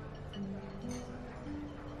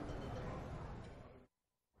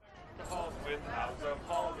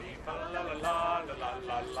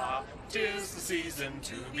 Tis the season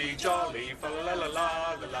to be jolly, fa la la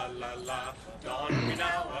la la la la la. Don we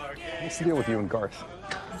now our gay. What's the deal with you and Garth?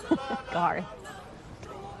 Garth.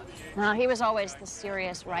 Well, he was always the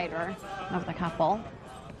serious writer of the couple.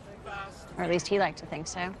 Or at least he liked to think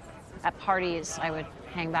so. At parties, I would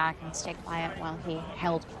hang back and stay quiet while he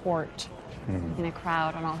held court in a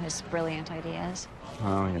crowd on all his brilliant ideas.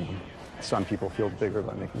 Oh, you know, some people feel bigger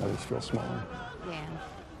by making others feel smaller. Yeah.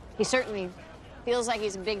 He certainly feels like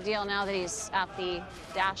he's a big deal now that he's at the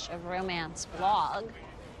Dash of Romance blog.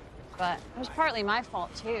 But it was partly my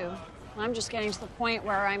fault, too. I'm just getting to the point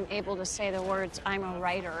where I'm able to say the words, I'm a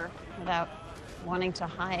writer, without wanting to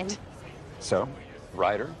hide. So,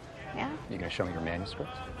 writer, Yeah? you gonna show me your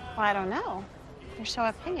manuscript? Well, I don't know. You're so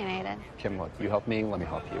opinionated. Kim, look, you help me, let me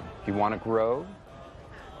help you. If you want to grow,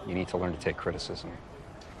 you need to learn to take criticism.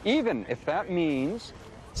 Even if that means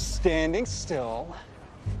standing still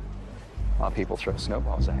while people throw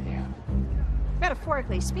snowballs at you.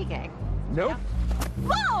 Metaphorically speaking. Nope.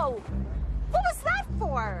 Whoa! What was that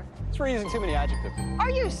for? It's for using too many adjectives. Are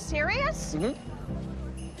you serious?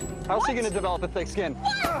 Mm-hmm. How's he gonna develop a thick skin?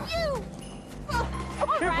 What? You!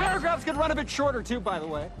 Your paragraphs could run a bit shorter, too, by the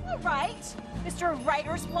way. All right, Mr.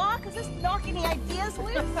 Writer's Block. Is this knock any ideas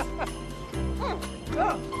loose?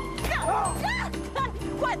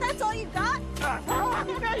 What, that's all you got? Now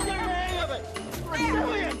you get the hang of it.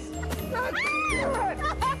 Resilience.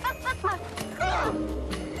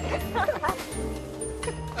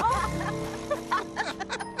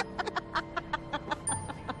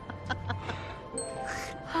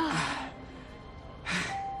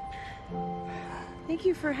 Thank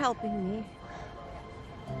you for helping me.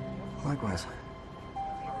 Likewise.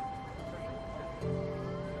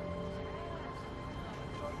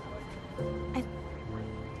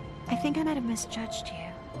 I think I might have misjudged you.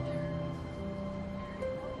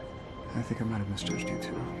 I think I might have misjudged you,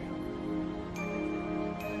 too.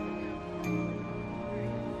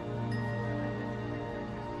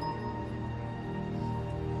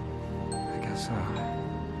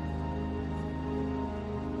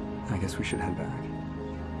 I guess we should head back.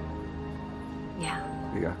 Yeah,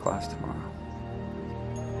 We got class tomorrow.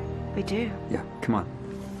 we do. Yeah, come on.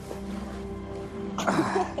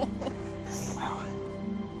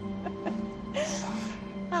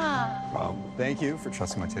 Well, thank you for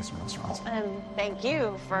trusting my taste in restaurants. And thank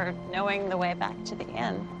you for knowing the way back to the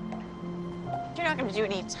inn. You're not going to do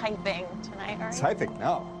any typing tonight, are you? Typing?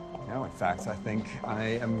 No. No, in fact, I think I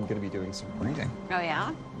am going to be doing some reading. Oh,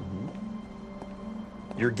 yeah?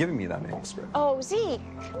 You're giving me that manuscript. Oh, Zeke,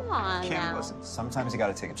 come on Kim, now. listen, sometimes you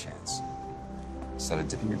gotta take a chance. Instead of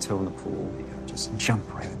dipping your toe in the pool, you gotta just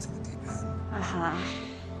jump right into the deep end. Uh-huh.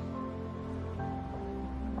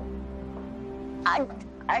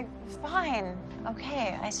 Fine.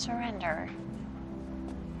 Okay, I surrender.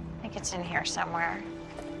 I think it's in here somewhere.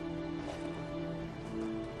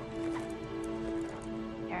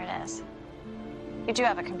 Here it is. You do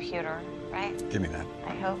have a computer, right? Give me that.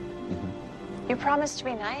 I hope. You promised to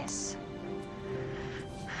be nice.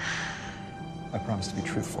 I promise to be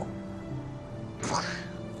truthful.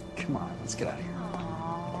 Come on, let's get out of here.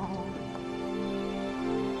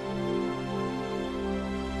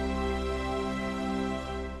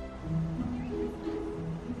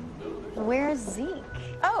 Where's Zeke?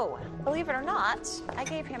 Oh, believe it or not, I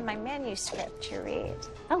gave him my manuscript to read.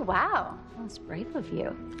 Oh, wow. That's brave of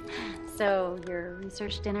you. So your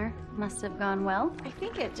research dinner must have gone well? I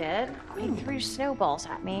think it did. He threw snowballs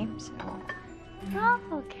at me, so... Oh,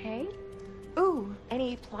 okay. Ooh,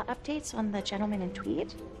 any plot updates on the gentleman in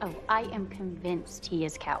tweed? Oh, I am convinced he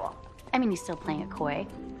is Cowell. I mean, he's still playing it coy,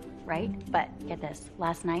 right? But get this,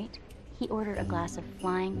 last night, he ordered a glass of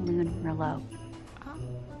Flying Loon Merlot. Oh.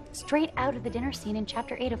 Straight out of the dinner scene in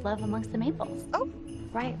Chapter 8 of Love Amongst the Maples. Oh,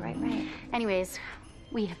 right. Anyways,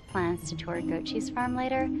 we have plans to tour Gochi's farm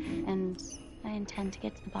later, and I intend to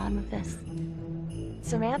get to the bottom of this.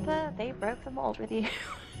 Samantha, they broke the mold with you.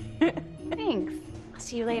 Thanks. I'll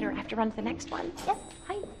see you later. I have to run to the next one. Yep,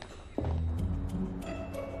 hi.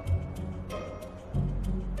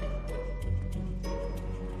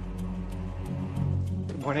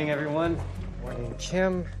 Good morning, everyone. Morning,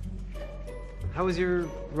 Kim. How was your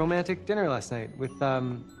romantic dinner last night with,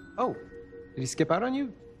 oh, did he skip out on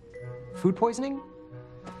you? Food poisoning?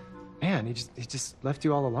 Man, he just left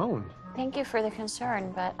you all alone. Thank you for the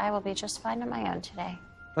concern, but I will be just fine on my own today.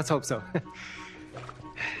 Let's hope so.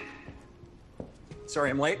 Sorry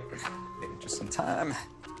I'm late. Made it just in time.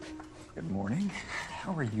 Good morning.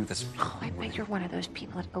 How are you this morning? I bet you're one of those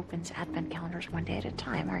people that opens advent calendars one day at a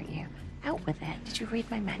time, aren't you? Out with it. Did you read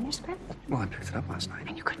my manuscript? Well, I picked it up last night.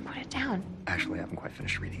 And you couldn't put it down. Actually, I haven't quite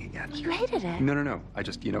finished reading it yet. You hated it. No. I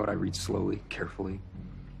just, you know what? I read slowly, carefully.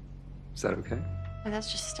 Is that okay? And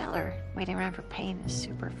that's just stellar. Waiting around for pain is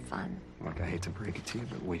super fun. Look, I hate to break it to you,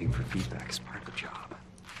 but waiting for feedback is part of the job.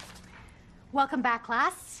 Welcome back,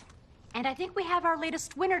 class. And I think we have our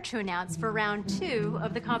latest winner to announce for round 2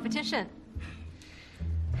 of the competition.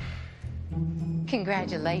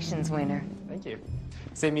 Congratulations, winner. Thank you.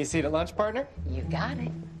 Save me a seat at lunch, partner? You got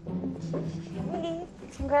it. Hey,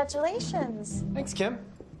 congratulations. Thanks, Kim.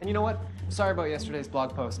 And you know what? Sorry about yesterday's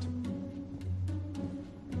blog post.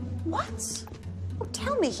 What? Oh,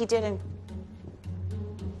 tell me he didn't.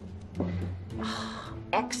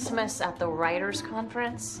 Xmas at the writers'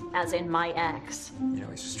 conference, as in my ex. You know,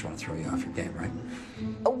 he's just trying to throw you off your game, right?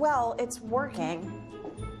 Well, it's working.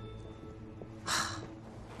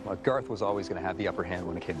 Look, Garth was always going to have the upper hand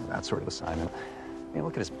when it came to that sort of assignment. I mean,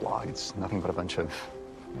 look at his blog. It's nothing but a bunch of,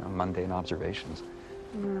 mundane observations.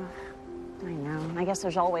 I know. I guess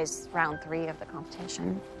there's always round 3 of the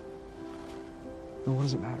competition. Well, what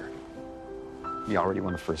does it matter? You already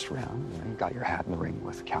won the first round. You got your hat in the ring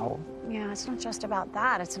with Cowell. Yeah, it's not just about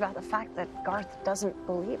that. It's about the fact that Garth doesn't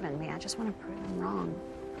believe in me. I just want to prove him wrong.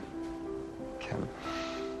 Okay. Kim,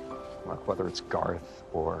 look, whether it's Garth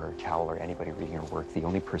or Cal or anybody reading your work, the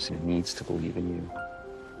only person who needs to believe in you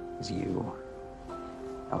is you.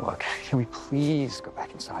 Now look, can we please go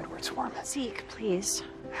back inside where it's warm? Zeke, please.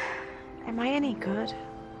 Am I any good?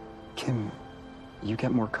 Kim, you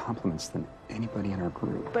get more compliments than anybody in our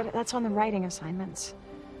group. But that's on the writing assignments.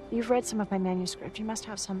 You've read some of my manuscript. You must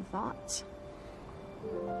have some thoughts.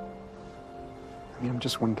 I mean, I'm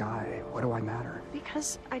just one guy. What do I matter?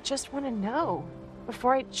 Because I just want to know.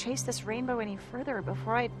 Before I chase this rainbow any further,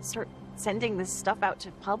 before I start sending this stuff out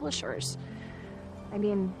to publishers. I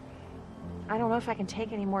mean, I don't know if I can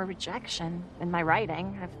take any more rejection in my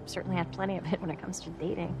writing. I've certainly had plenty of it when it comes to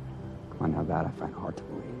dating. Come on, now that I find hard to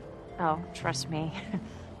believe. Oh, trust me.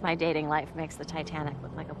 My dating life makes the Titanic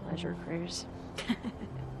look like a pleasure cruise.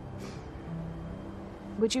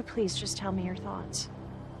 Would you please just tell me your thoughts?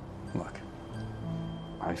 Look,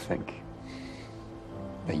 I think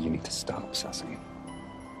that you need to stop obsessing.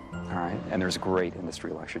 All right? And there's a great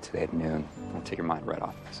industry lecture today at noon. I'll take your mind right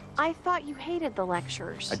off this. I thought you hated the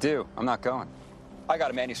lectures. I do. I'm not going. I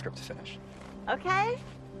got a manuscript to finish. Okay.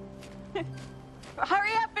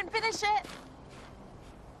 Hurry up and finish it.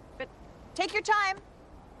 But take your time.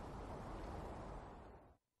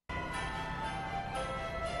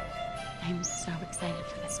 I'm so excited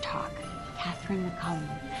for this talk. Catherine McCollum.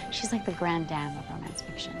 She's like the grand dame of romance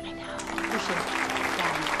fiction. I know. You should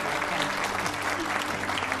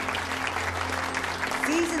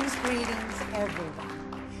Season's greetings,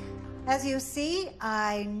 everyone. As you see,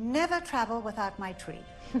 I never travel without my tree.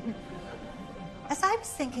 As I was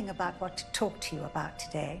thinking about what to talk to you about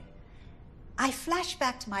today, I flashed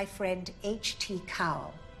back to my friend H.T.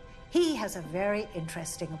 Cowell. He has a very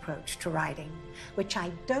interesting approach to writing, which I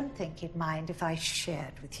don't think he'd mind if I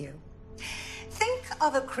shared with you. Think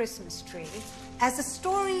of a Christmas tree as a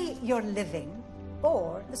story you're living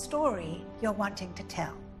or the story you're wanting to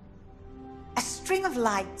tell. A string of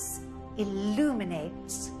lights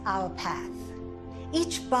illuminates our path.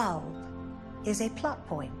 Each bulb is a plot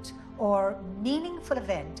point or meaningful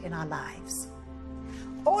event in our lives.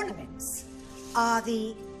 Ornaments are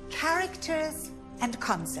the characters and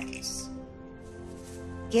concepts,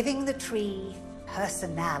 giving the tree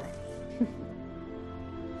personality.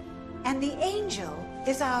 And the angel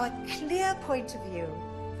is our clear point of view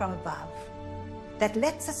from above that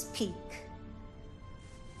lets us peek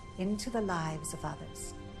into the lives of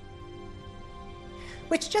others.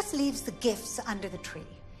 Which just leaves the gifts under the tree.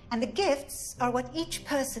 And the gifts are what each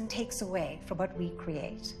person takes away from what we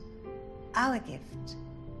create. Our gift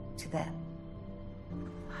to them.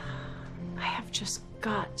 I have just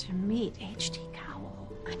got to meet H.T. Cowell.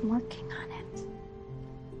 I'm working on it.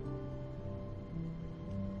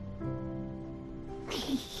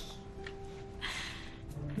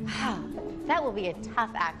 That will be a tough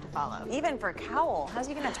act to follow. Even for Cowell. How's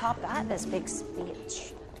he gonna top that, this big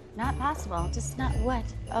speech? Not possible, just not what?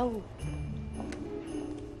 Oh.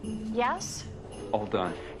 Yes? All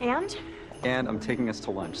done. And? And I'm taking us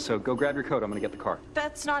to lunch. So go grab your coat. I'm going to get the car.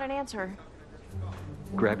 That's not an answer.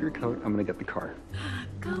 Grab your coat. I'm going to get the car.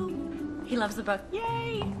 Go. He loves the book.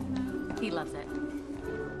 Yay! He loves it.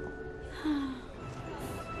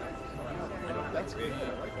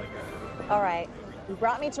 All right. You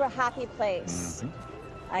brought me to a happy place.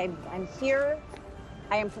 I'm here.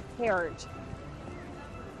 I am prepared.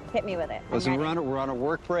 Hit me with it. Listen, we're on a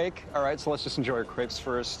work break. All right, so let's just enjoy our crepes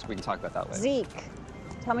first. We can talk about that later. Zeke,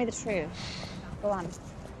 tell me the truth. Go on.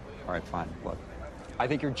 All right, fine. Look, I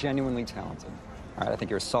think you're genuinely talented. All right, I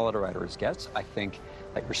think you're as solid a writer as gets. I think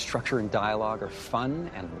that your structure and dialogue are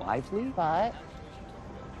fun and lively. But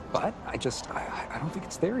I don't think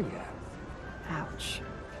it's there yet. Ouch.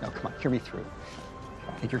 No, come on, hear me through.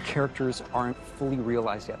 I think your characters aren't fully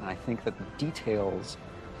realized yet, and I think that the details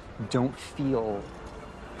don't feel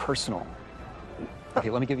personal. Okay,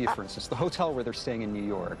 let me give you, for instance, the hotel where they're staying in New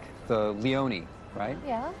York, the Leone, right?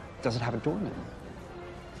 Yeah. Does it have a doorman?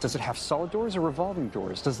 Does it have solid doors or revolving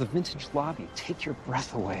doors? Does the vintage lobby take your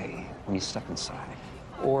breath away when you step inside?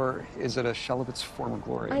 Or is it a shell of its former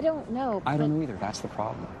glory? I don't know. I don't know either. That's the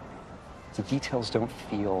problem. The details don't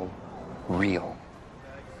feel real.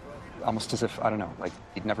 Almost as if, I don't know, like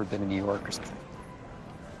you'd never been in New York or something.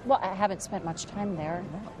 Well, I haven't spent much time there.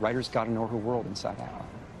 Writers got to know her world inside out.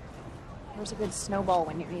 There's a good snowball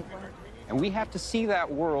when you need one. And we have to see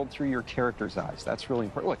that world through your character's eyes. That's really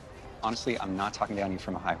important. Look, honestly, I'm not talking down you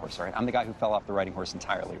from a high horse, all right? I'm the guy who fell off the writing horse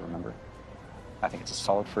entirely, remember? I think it's a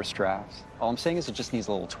solid first draft. All I'm saying is it just needs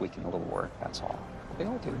a little tweaking, a little work, that's all. They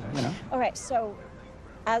all do, you know? All right, so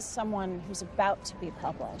as someone who's about to be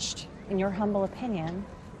published, in your humble opinion...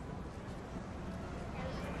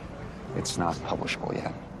 It's not publishable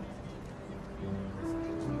yet.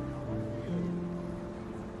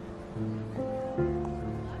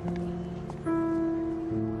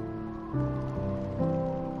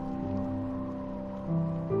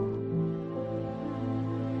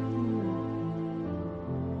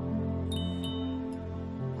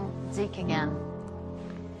 Zeke again.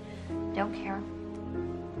 Don't care.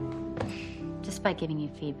 Despite giving you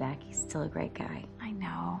feedback, he's still a great guy. I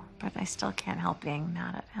know, but I still can't help being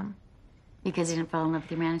mad at him. Because he didn't fall in love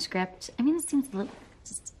with your manuscript? I mean, it seems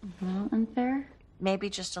just a little unfair. Maybe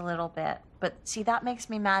just a little bit. But see, that makes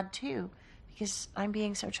me mad too, because I'm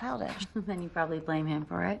being so childish. Then you probably blame him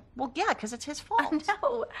for it. Well, yeah, because it's his fault.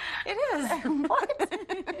 No, it is.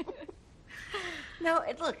 What? No,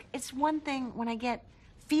 look, it's one thing when I get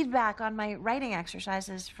feedback on my writing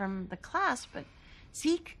exercises from the class, but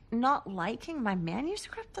Zeke not liking my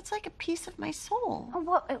manuscript, that's like a piece of my soul. Oh,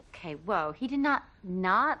 whoa, okay, whoa. He did not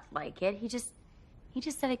like it. He just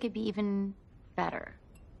said it could be even better.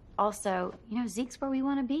 Also, you know, Zeke's where we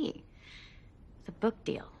want to be. The book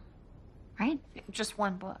deal, right? Just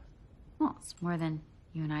one book. Well, it's more than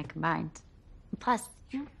you and I combined. Plus,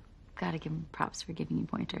 you gotta give him props for giving you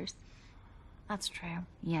pointers. That's true.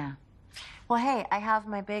 Yeah. Well, hey, I have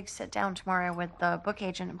my big sit down tomorrow with the book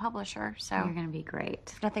agent and publisher, so You're gonna be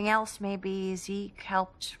great. if nothing else, maybe Zeke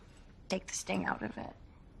helped take the sting out of it.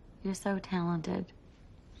 You're so talented.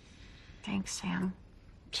 Thanks, Sam.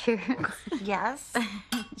 Cheers. Yes.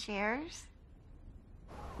 Cheers.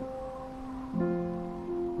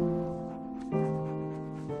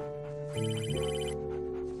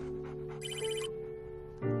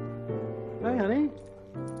 Hi, honey.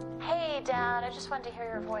 Hey, Dad, I just wanted to hear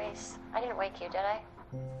your voice. I didn't wake you, did I?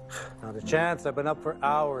 Not a chance. I've been up for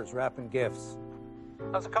hours wrapping gifts.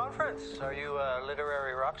 How's the conference? Are you a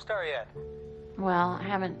literary rock star yet? Well, I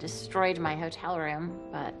haven't destroyed my hotel room,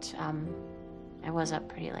 but I was up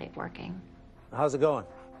pretty late working. How's it going?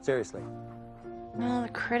 Seriously. Well, the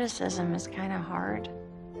criticism is kind of hard.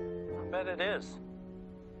 I bet it is.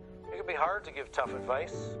 It can be hard to give tough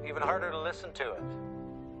advice, even harder to listen to it.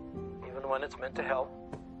 Even when it's meant to help.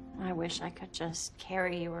 I wish I could just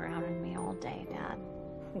carry you around with me all day, Dad.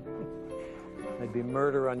 I'd be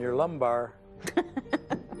murder on your lumbar.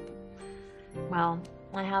 Well,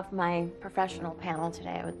 I have my professional panel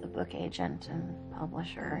today with the book agent and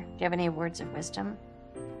publisher. Do you have any words of wisdom?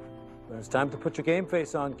 When it's time to put your game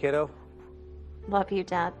face on, kiddo. Love you,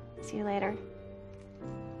 Dad. See you later.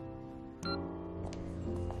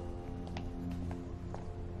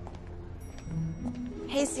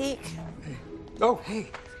 Hey, Zeke. Oh,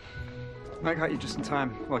 hey. I got you just in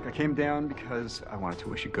time. Look, I came down because I wanted to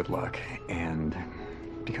wish you good luck, and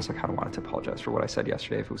because I kind of wanted to apologize for what I said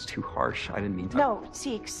yesterday. If it was too harsh, I didn't mean to. No,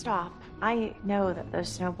 Zeke, stop. I know that those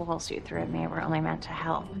snowballs you threw at me were only meant to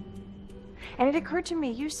help. And it occurred to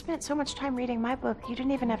me, you spent so much time reading my book, you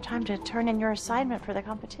didn't even have time to turn in your assignment for the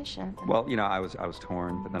competition. Well, you know, I was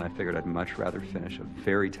torn, but then I figured I'd much rather finish a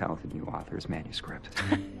very talented new author's manuscript.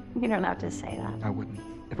 You don't have to say that. I wouldn't,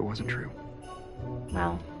 if it wasn't true.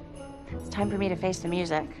 Well, it's time for me to face the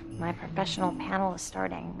music. My professional panel is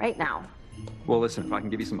starting right now. Well, listen, if I can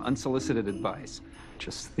give you some unsolicited advice,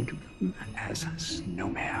 just think of them as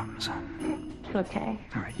snowmams. Okay.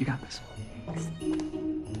 All right, you got this.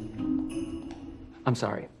 I'm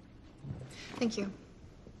sorry. Thank you.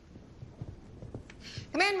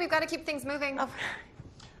 Come in, we've got to keep things moving. Oh.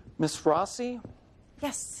 Miss Rossi?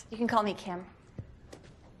 Yes, you can call me Kim.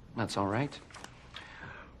 That's all right.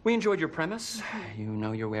 We enjoyed your premise. You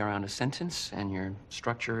know your way around a sentence, and your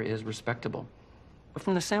structure is respectable. But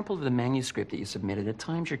from the sample of the manuscript that you submitted, at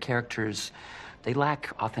times your characters, they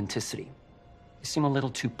lack authenticity. They seem a little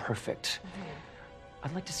too perfect.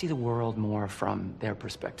 I'd like to see the world more from their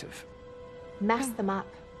perspective. Mess them up.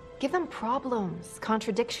 Give them problems,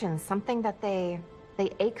 contradictions, something that they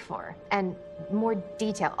ache for, and more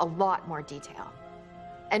detail, a lot more detail.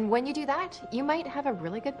 And when you do that, you might have a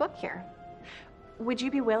really good book here. Would you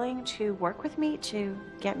be willing to work with me to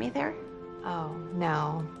get me there? Oh,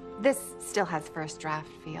 no. This still has first draft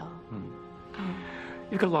feel.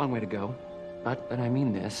 You've got a long way to go, but I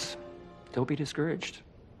mean this. Don't be discouraged.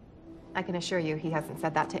 I can assure you he hasn't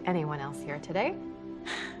said that to anyone else here today.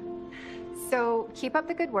 So keep up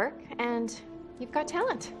the good work, and you've got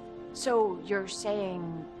talent. So you're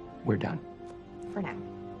saying... We're done. For now.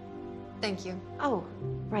 Thank you. Oh,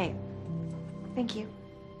 right. Thank you.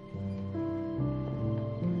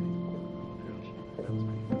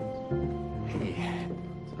 Hey.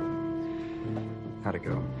 How'd it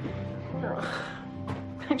go?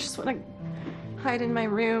 I just want to hide in my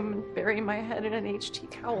room and bury my head in an H.T.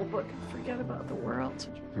 Cowell book and forget about the world.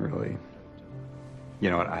 Really? You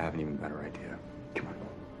know what? I have an even better idea. Come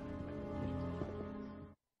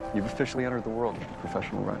on. You've officially entered the world of a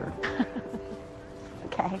professional writer.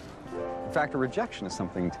 Okay. In fact, a rejection is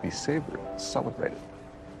something to be savored, celebrated,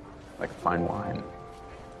 like a fine wine.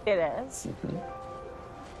 It is? Mm-hmm.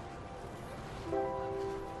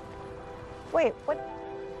 Wait, what?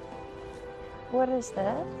 What is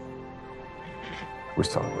this? We're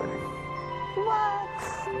celebrating. What?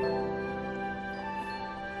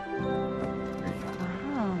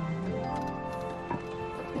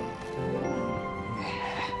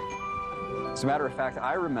 As a matter of fact,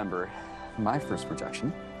 I remember my first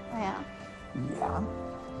rejection. Yeah. Yeah.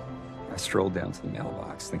 I strolled down to the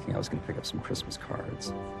mailbox thinking I was going to pick up some Christmas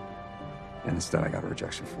cards. And instead, I got a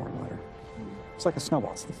rejection form letter. It's like a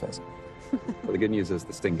snowball to the face. But the good news is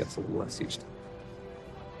the sting gets a little less each time.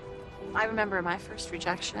 I remember my first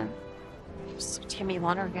rejection. It was Timmy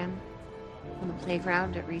Lonergan on the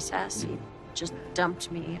playground at recess. He just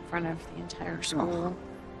dumped me in front of the entire school.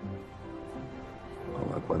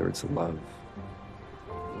 Well, look, whether it's love,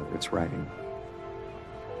 whether it's writing,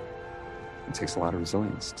 it takes a lot of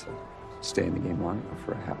resilience to stay in the game long enough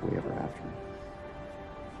for a happily ever after.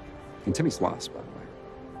 And Timmy's lost, by the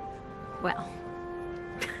way. Well,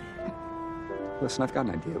 Listen, I've got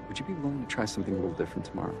an idea. Would you be willing to try something a little different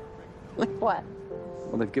tomorrow? like what?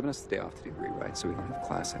 Well, they've given us the day off to do rewrites, so we don't have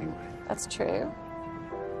class anyway. That's true.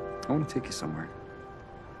 I want to take you somewhere.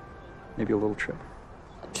 Maybe a little trip.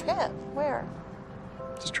 A trip? Where?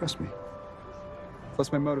 Just trust me.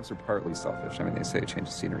 Plus, my motives are partly selfish. I mean, they say a change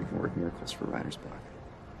of scenery can work miracles for writer's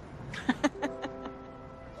block.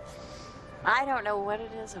 I don't know what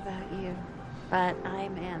it is about you, but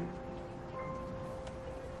I'm in.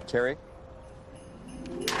 Carrie?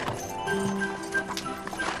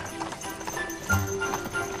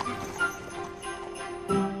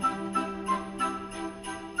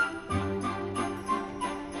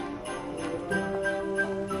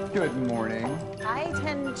 Good morning. I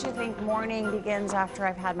tend to think morning begins after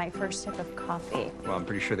I've had my first sip of coffee. Well, I'm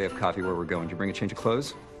pretty sure they have coffee where we're going. Did you bring a change of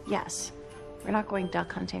clothes? Yes. We're not going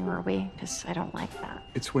duck hunting, are we? Because I don't like that.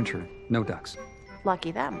 It's winter. No ducks.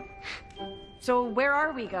 Lucky them. So where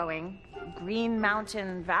are we going? Green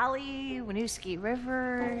Mountain Valley, Winooski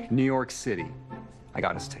River? New York City. I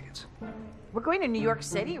got us tickets. We're going to New York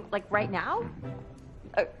City, like right now?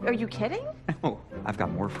 Are you kidding? Oh, I've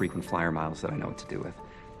got more frequent flyer miles that I know what to do with.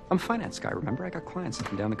 I'm a finance guy, remember? I got clients up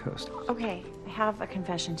and down the coast. Okay, I have a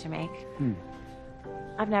confession to make.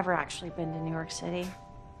 I've never actually been to New York City.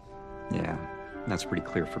 Yeah, that's pretty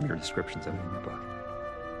clear from your descriptions of it in your book.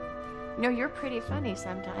 You know, you're pretty funny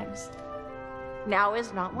sometimes. Now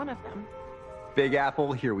is not one of them. Big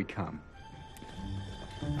Apple, here we come.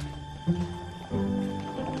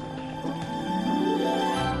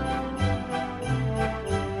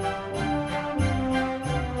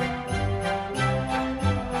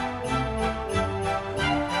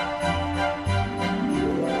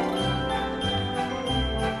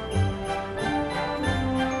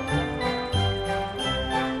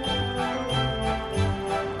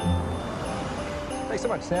 Thanks so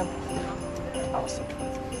much, Sam. Awesome.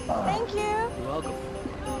 Thank you. You're welcome.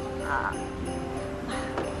 Bye.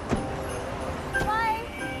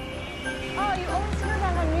 Oh, you always hear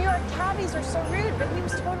that how New York cabbies are so rude, but he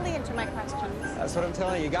was totally into my questions. That's what I'm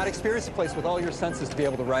telling you. You got to experience the place with all your senses to be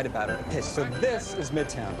able to write about it. Okay, so this is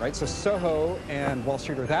Midtown, right? So Soho and Wall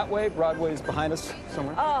Street are that way. Broadway's behind us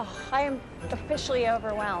somewhere. Oh, I am officially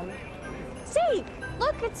overwhelmed. See,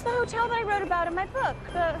 look, it's the hotel that I wrote about in my book,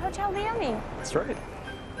 the Hotel Leone. That's right.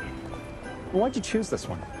 Well, why'd you choose this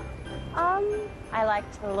one? I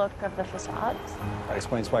liked the look of the facades. That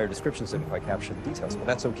explains why your descriptions didn't quite capture the details, but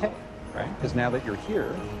that's okay, right? Because now that you're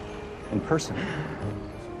here, in person,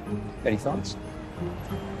 any thoughts?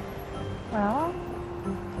 Well,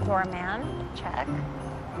 doorman, check.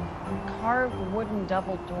 Carved wooden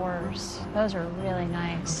double doors. Those are really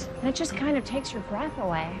nice. And it just kind of takes your breath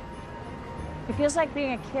away. It feels like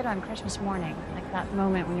being a kid on Christmas morning, like that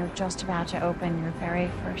moment when you're just about to open your very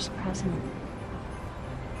first present.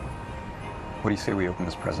 What do you say we open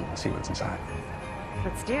this present and see what's inside?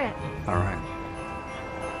 Let's do it. All right.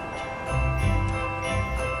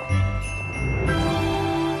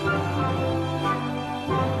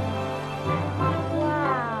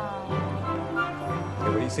 Wow. Hey,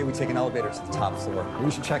 what do you say we take an elevator to the top floor?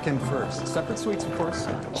 We should check in first. Separate suites, of course.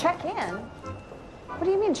 Check in? What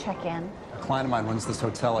do you mean check in? A client of mine runs this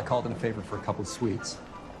hotel. I called in a favor for a couple of suites.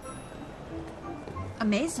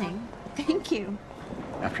 Amazing. Thank you.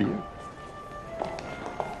 After you.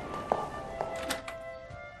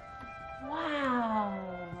 Wow.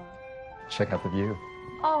 Check out the view.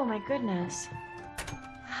 Oh my goodness.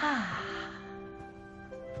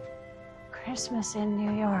 Christmas in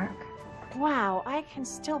New York. Wow, I can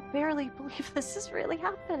still barely believe this is really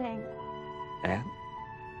happening. And?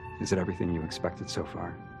 Is it everything you expected so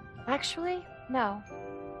far? Actually, no.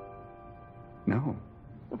 No.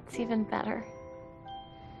 It's even better.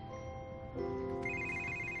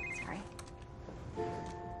 Sorry.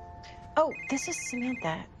 Oh, this is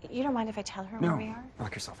Samantha. You don't mind if I tell her where we are?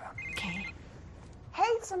 Knock yourself out. Okay. Hey,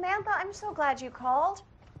 Samantha, I'm so glad you called.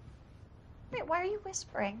 Wait, why are you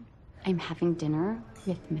whispering? I'm having dinner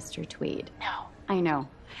with Mr. Tweed. No. I know.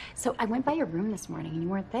 So I went by your room this morning and you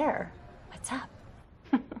weren't there. What's up?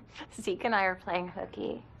 Zeke and I are playing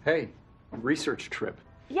hooky. Hey, research trip.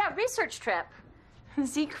 Yeah, research trip.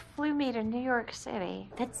 Zeke flew me to New York City.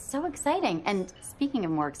 That's so exciting. And speaking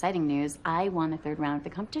of more exciting news, I won the 3rd round of the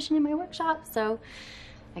competition in my workshop, so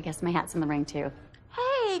I guess my hat's in the ring too.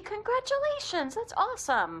 Hey, congratulations. That's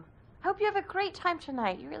awesome. Hope you have a great time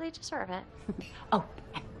tonight. You really deserve it. Oh,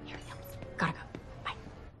 and here it comes. Gotta go. Bye.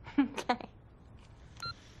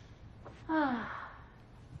 Okay.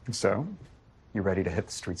 So, you ready to hit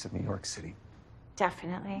the streets of New York City?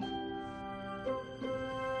 Definitely.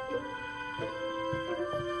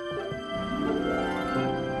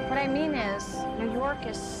 What I mean is, New York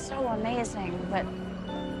is so amazing, but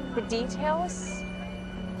the details,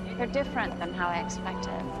 they're different than how I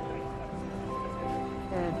expected.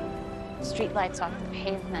 The streetlights on the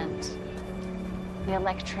pavement, the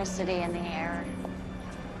electricity in the air.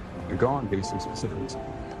 You're gone. Give me some specifics.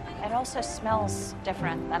 It also smells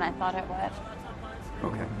different than I thought it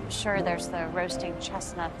would. Okay. Sure, there's the roasting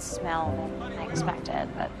chestnut smell that I expected,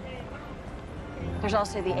 but there's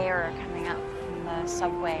also the air coming up from the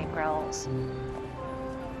subway grills.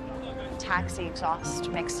 The taxi exhaust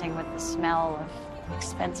mixing with the smell of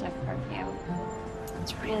expensive perfume.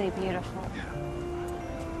 It's really beautiful.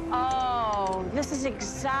 Oh, this is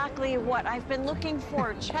exactly what I've been looking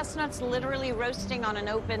for. Chestnuts literally roasting on an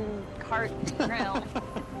open cart grill.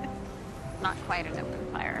 Not quite an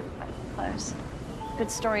open fire, but close. Good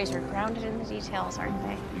stories are grounded in the details, aren't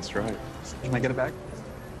they? That's right. Can I get it back?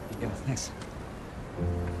 Yeah, thanks.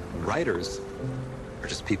 Writers are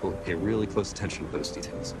just people who pay really close attention to those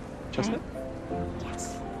details. Chestnut?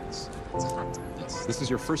 Yes. It's hot. This is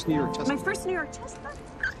your first New York chestnut? My first New York chestnut?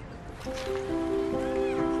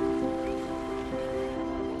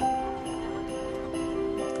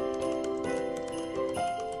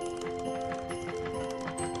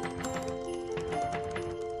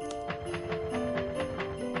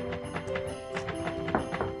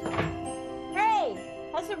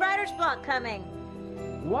 Writer's block coming.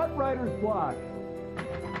 What writer's block?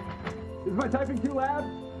 Is my typing too loud?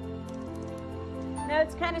 No,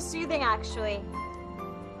 it's kind of soothing, actually.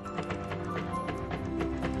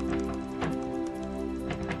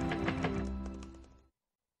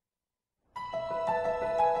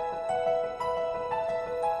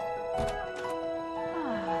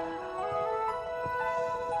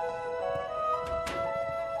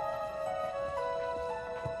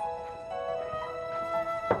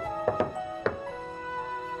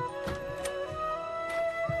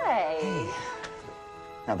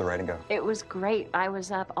 How'd the writing go? It was great. I was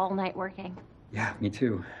up all night working. Yeah, me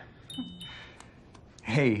too.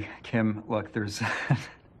 Hey, Kim, look, there's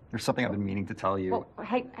something I've been meaning to tell you. Well,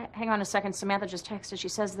 hang on a second. Samantha just texted. She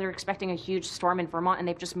says they're expecting a huge storm in Vermont, and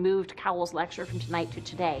they've just moved Cowell's lecture from tonight to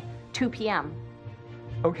today, 2 p.m.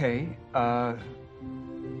 Okay,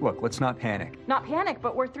 look, let's not panic. Not panic,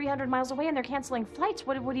 but we're 300 miles away, and they're canceling flights.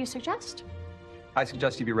 What do you suggest? I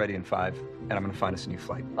suggest you be ready in 5, and I'm gonna find us a new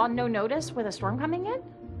flight. On no notice with a storm coming in?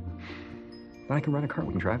 Then I can rent a car.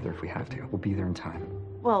 We can drive there if we have to. We'll be there in time.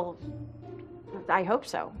 Well, I hope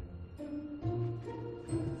so.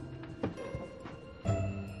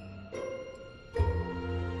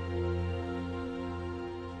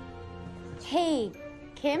 Hey,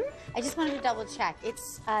 Kim, I just wanted to double check.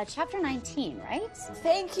 It's chapter 19, right?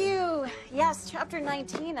 Thank you. Yes, chapter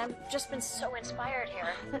 19. I've just been so inspired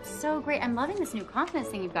here. That's so great. I'm loving this new confidence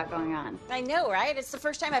thing you've got going on. I know, right? It's the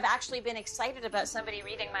first time I've actually been excited about somebody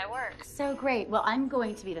reading my work. So great. Well, I'm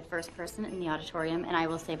going to be the first person in the auditorium, and I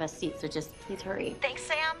will save us seats, so just please hurry. Thanks,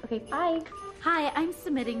 Sam. Okay, bye. Hi, I'm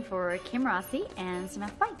submitting for Kim Rossi and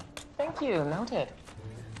Samantha White. Thank you. Noted.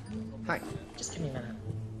 Hi. Just give me a minute.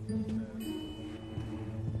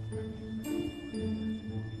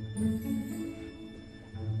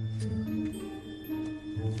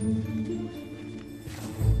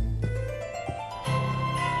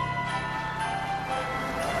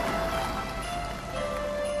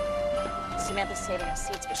 Samantha's saving us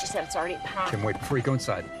seats, but she said it's already packed. Kim, wait, before you go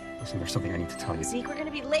inside, listen, there's something I need to tell you. Zeke, we're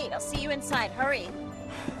gonna be late. I'll see you inside. Hurry.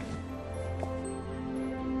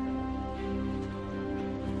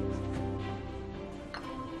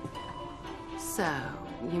 So,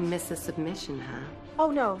 you miss a submission, huh?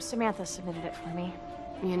 Oh, no. Samantha submitted it for me.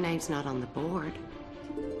 Your name's not on the board.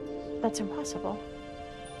 That's impossible.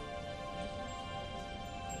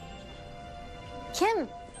 Kim!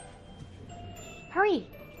 Hurry!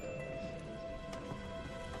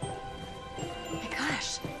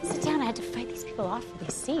 gosh. Sit down. I had to fight these people off for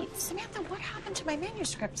these seats. Samantha, what happened to my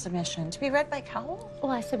manuscript submission? To be read by Cowell?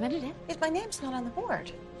 Well, I submitted it. My name's not on the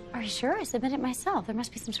board. Are you sure? I submitted it myself. There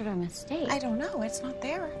must be some sort of mistake. I don't know. It's not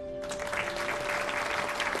there.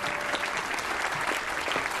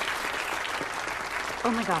 Oh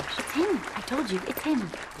my gosh, it's him. I told you, it's him.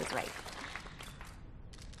 I was right.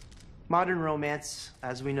 Modern romance,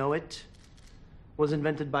 as we know it, was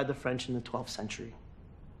invented by the French in the 12th century.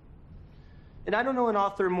 And I don't know an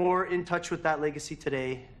author more in touch with that legacy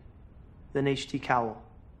today than H.T. Cowell.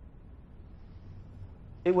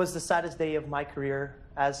 It was the saddest day of my career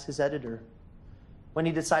as his editor when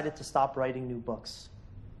he decided to stop writing new books.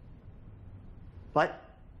 But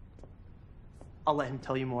I'll let him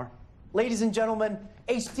tell you more. Ladies and gentlemen,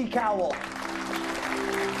 H.T. Cowell.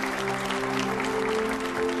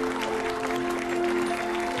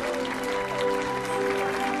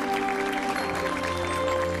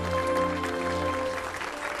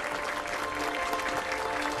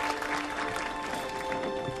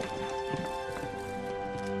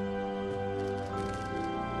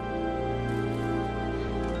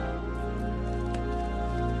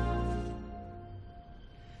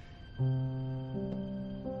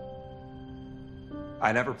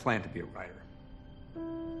 I never planned to be a writer.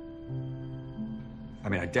 I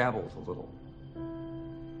mean, I dabbled a little.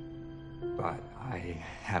 But I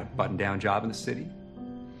had a button-down job in the city.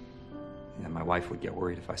 And my wife would get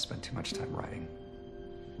worried if I spent too much time writing.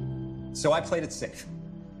 So I played it safe.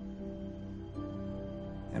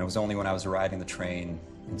 And it was only when I was riding the train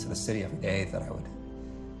into the city every day that I would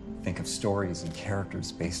think of stories and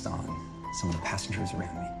characters based on some of the passengers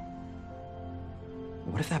around me.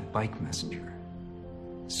 What if that bike messenger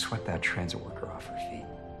swept that transit worker off her feet?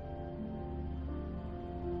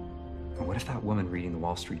 And what if that woman reading the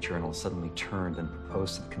Wall Street Journal suddenly turned and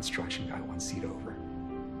proposed to the construction guy one seat over?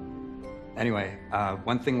 Anyway,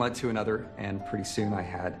 one thing led to another, and pretty soon I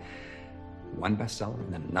had one bestseller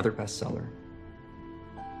and then another bestseller.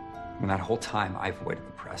 And that whole time I avoided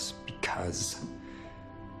the press because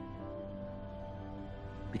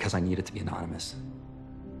I needed to be anonymous.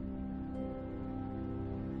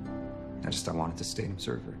 I wanted to stay an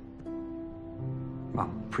observer. Well,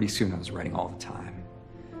 pretty soon I was writing all the time,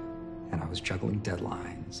 and I was juggling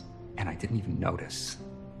deadlines, and I didn't even notice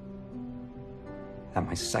that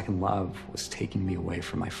my second love was taking me away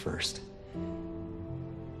from my first.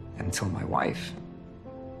 Until my wife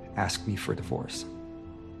asked me for a divorce.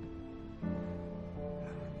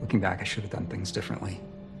 Looking back, I should have done things differently.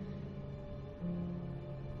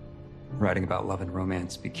 Writing about love and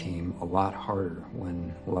romance became a lot harder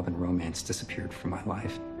when love and romance disappeared from my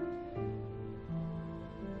life.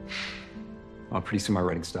 Well, pretty soon my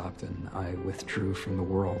writing stopped and I withdrew from the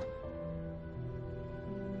world.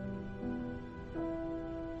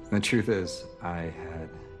 And the truth is, I had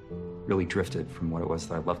really drifted from what it was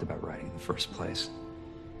that I loved about writing in the first place,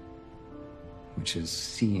 which is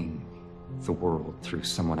seeing the world through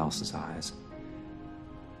someone else's eyes.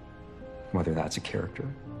 Whether that's a character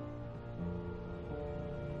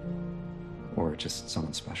or just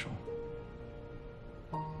someone special.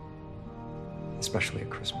 Especially at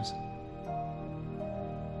Christmas.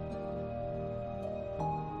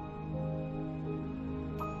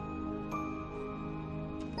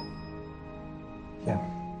 Yeah.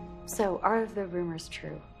 So, are the rumors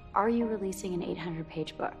true? Are you releasing an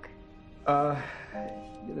 800-page book? Yeah,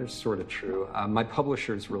 they're sort of true. My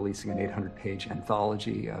publisher's releasing an 800-page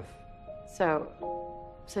anthology of... So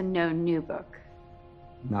no new book?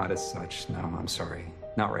 Not as such, no, I'm sorry.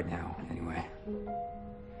 Not right now, anyway.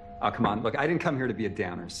 Oh, come on, look, I didn't come here to be a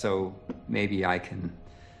downer, so maybe I can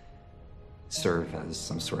serve as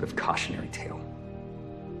some sort of cautionary tale.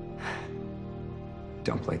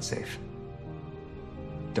 Don't play it safe.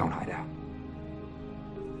 Don't hide out.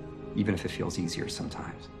 Even if it feels easier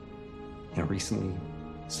sometimes. You know, recently,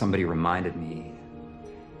 somebody reminded me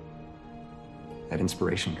that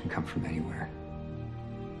inspiration can come from anywhere.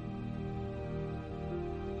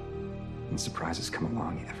 And surprises come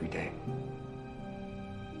along every day.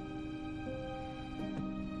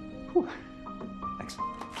 Whew. Thanks.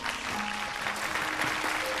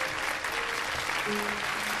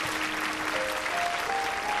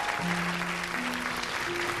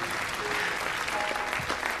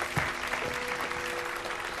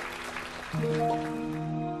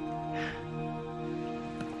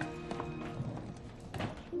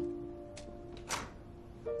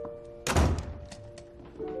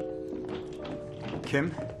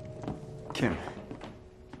 Kim? Kim.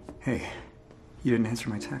 Hey, you didn't answer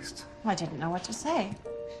my text. I didn't know what to say.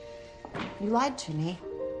 You lied to me.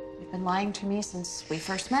 You've been lying to me since we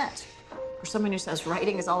first met. For someone who says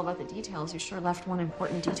writing is all about the details, you sure left one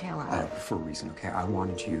important detail out. For a reason, okay? I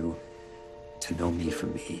wanted you to know me for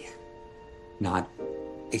me, not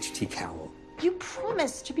H.T. Cowell. You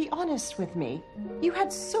promised to be honest with me. You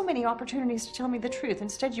had so many opportunities to tell me the truth.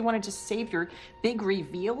 Instead, you wanted to save your big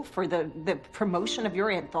reveal for the promotion of your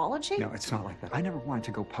anthology? No, it's not like that. I never wanted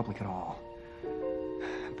to go public at all.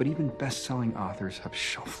 But even best-selling authors have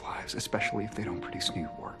shelf lives, especially if they don't produce new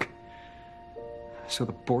work. So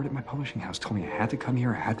the board at my publishing house told me I had to come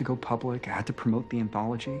here, I had to go public, I had to promote the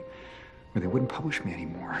anthology, or they wouldn't publish me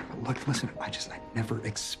anymore. But look, listen, I never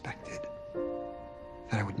expected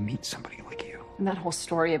that I would meet somebody like you. And that whole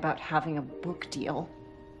story about having a book deal.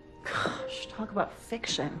 Gosh, talk about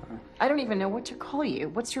fiction. I don't even know what to call you.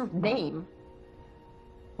 What's your name?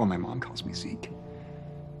 Well, my mom calls me Zeke.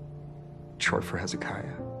 Short for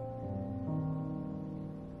Hezekiah.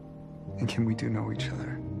 And Kim, we do know each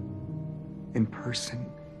other. In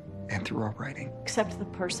person and through our writing. Except the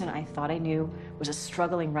person I thought I knew was a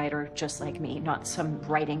struggling writer just like me, not some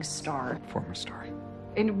writing star. Former star.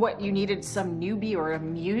 And what, you needed some newbie or a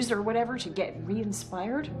muse or whatever to get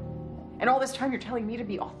re-inspired? And all this time you're telling me to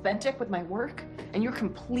be authentic with my work? And you're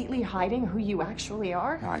completely hiding who you actually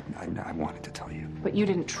are? I wanted to tell you. But you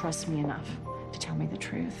didn't trust me enough to tell me the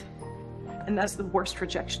truth. And that's the worst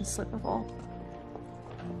rejection slip of all.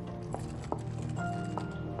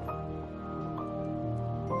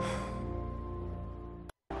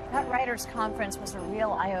 That writers' conference was a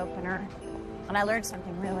real eye-opener, and I learned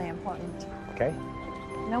something really important. Okay.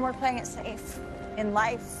 No more playing it safe, in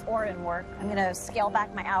life or in work. I'm gonna scale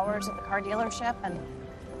back my hours at the car dealership and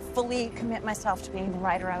fully commit myself to being the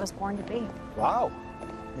writer I was born to be. Wow.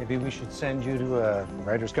 Maybe we should send you to a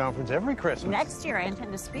writers' conference every Christmas. Next year, I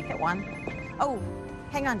intend to speak at one. Oh,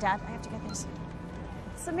 hang on, Dad. I have to get this.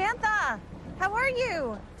 Samantha, how are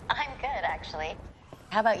you? I'm good, actually.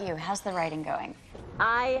 How about you? How's the writing going?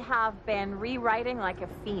 I have been rewriting like a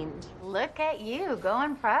fiend. Look at you,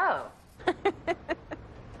 going pro.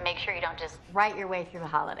 Make sure you don't just write your way through the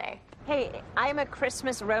holiday. Hey, I'm a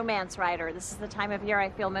Christmas romance writer. This is the time of year I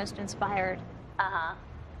feel most inspired. Uh-huh.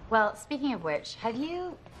 Well, speaking of which, have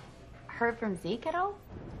you heard from Zeke at all?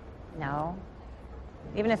 No.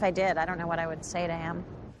 Even if I did, I don't know what I would say to him.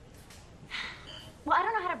 Well, I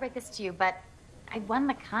don't know how to break this to you, but I won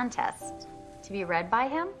the contest to be read by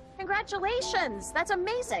him. Congratulations! That's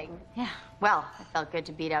amazing. Yeah, well, it felt good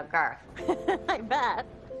to beat out Garth. I bet.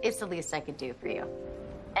 It's the least I could do for you.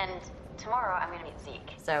 And tomorrow I'm gonna meet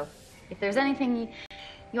Zeke. So if there's anything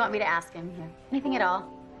you want me to ask him, anything at all.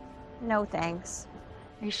 No, thanks.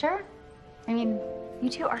 Are you sure? I mean, you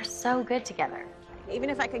two are so good together.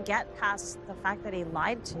 Even if I could get past the fact that he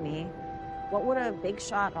lied to me, what would a big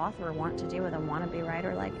shot author want to do with a wannabe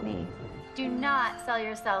writer like me? Do not sell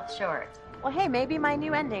yourself short. Well, hey, maybe my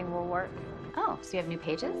new ending will work. Oh, so you have new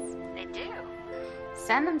pages? They do.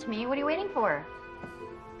 Send them to me. What are you waiting for?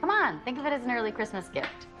 Come on, think of it as an early Christmas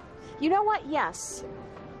gift. You know what? Yes.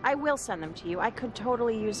 I will send them to you. I could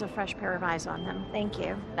totally use a fresh pair of eyes on them. Thank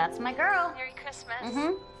you. That's my girl. Merry Christmas.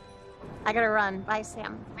 Mm-hmm. I gotta run. Bye,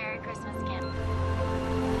 Sam. Merry Christmas, Kim.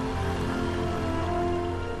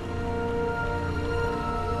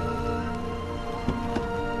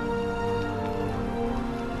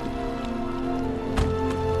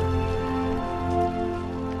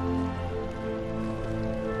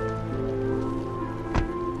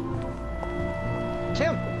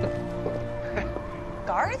 Kim!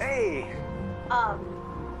 Garth? Hey!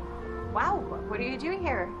 Wow, what are you doing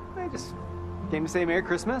here? I just came to say Merry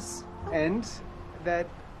Christmas and that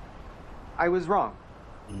I was wrong.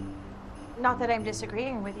 Not that I'm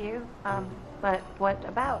disagreeing with you, but what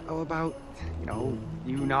about? Oh, about,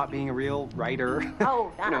 you not being a real writer.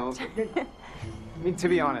 Oh, that. I mean, to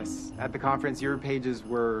be honest, at the conference, your pages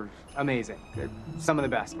were amazing. They're some of the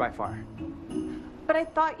best by far. But I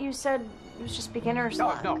thought you said it was just beginner's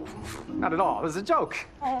luck. No, not at all. It was a joke.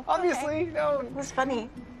 Obviously, okay. no. It was funny.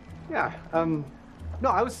 Yeah, no,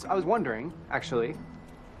 I was wondering, actually.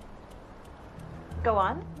 Go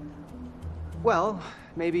on. Well,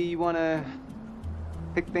 maybe you want to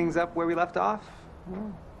pick things up where we left off?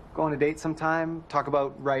 Go on a date sometime, talk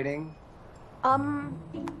about writing.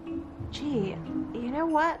 Gee, you know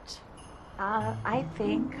what? I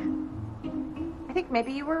think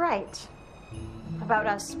maybe you were right about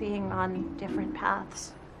us being on different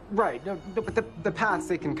paths. Right, no, but the paths,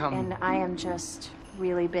 they can come. And I am just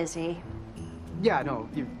really busy. Yeah, no,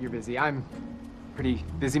 you're busy. I'm pretty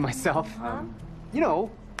busy myself.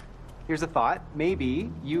 Here's a thought.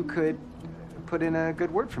 Maybe you could put in a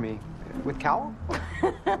good word for me with Cowell?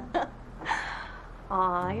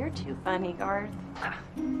 Aw, you're too funny, Garth.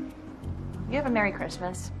 You have a Merry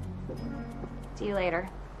Christmas. See you later.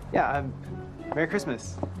 Yeah, Merry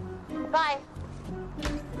Christmas. Bye.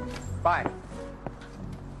 Bye.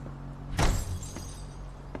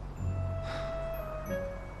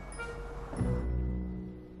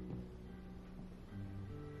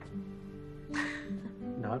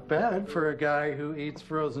 Not bad for a guy who eats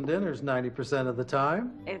frozen dinners 90% of the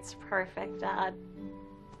time. It's perfect, Dad.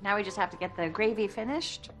 Now we just have to get the gravy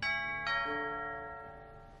finished.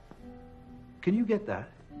 Can you get that?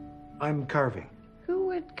 I'm carving. Who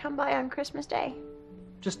would come by on Christmas Day?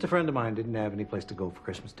 Just a friend of mine didn't have any place to go for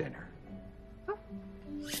Christmas dinner.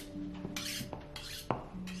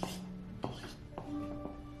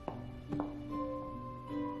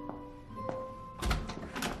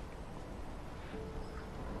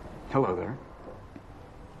 Hello there.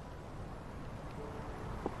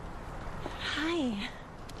 Hi.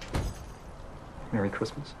 Merry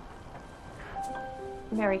Christmas.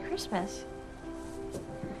 Merry Christmas.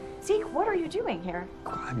 Zeke, what are you doing here?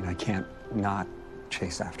 I mean, I can't not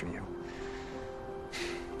chase after you.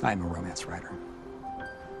 I'm a romance writer.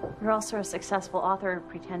 You're also a successful author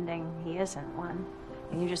pretending he isn't one.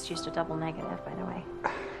 And you just used a double negative, by the way.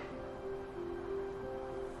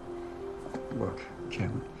 Look,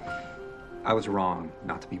 Kim, I was wrong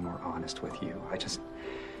not to be more honest with you. I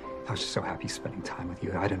was just so happy spending time with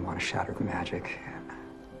you. I didn't want to shatter the magic.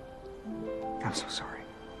 I'm so sorry.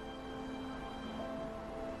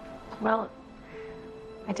 Well,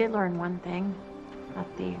 I did learn one thing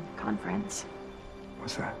at the conference.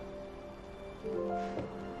 What's that?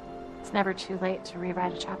 It's never too late to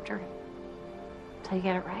rewrite a chapter. Till you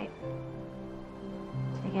get it right.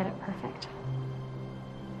 Till you get it perfect.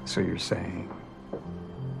 So you're saying...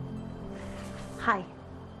 Hi,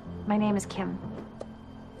 my name is Kim.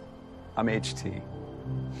 I'm HT.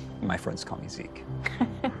 My friends call me Zeke.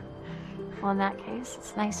 Well, in that case,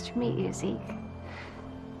 it's nice to meet you, Zeke.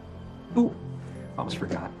 Ooh, almost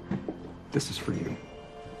forgot. This is for you.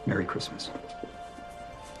 Merry Christmas.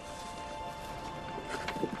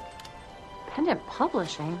 Pendant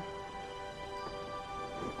Publishing?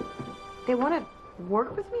 They want to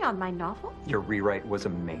work with me on my novel? Your rewrite was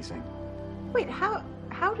amazing. Wait, how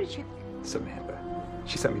did you... Samantha.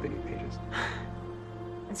 She sent me the new pages.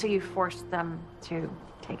 And so you forced them to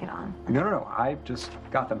take it on? No. I just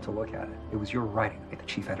got them to look at it. It was your writing that made the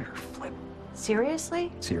chief editor flip.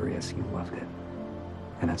 Seriously? Serious. He loved it.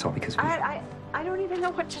 And that's all because of you. I don't even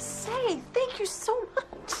know what to say. Thank you so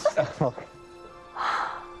much.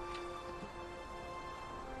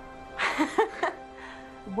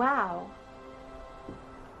 Wow.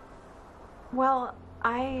 Well,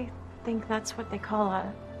 I think that's what they call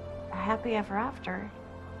a happy ever after.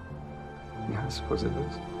 Yeah, I suppose it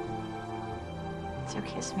is. So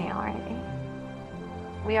kiss me already.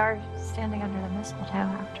 We are standing under the mistletoe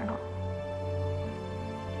after all.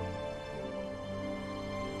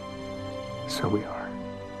 So we are.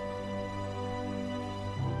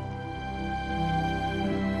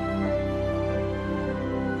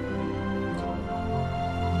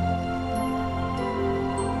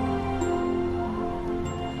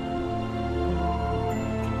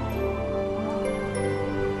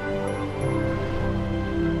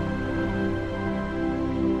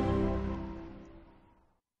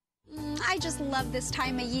 I just love this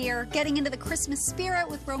time of year. Getting into the Christmas spirit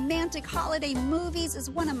with romantic holiday movies is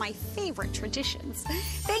one of my favorite traditions.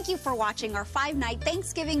 Thank you for watching our 5-night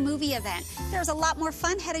Thanksgiving movie event. There's a lot more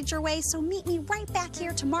fun headed your way, so meet me right back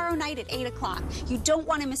here tomorrow night at 8 o'clock. You don't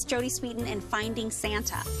want to miss Jodie Sweetin and Finding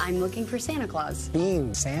Santa. I'm looking for Santa Claus.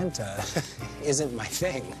 Being Santa isn't my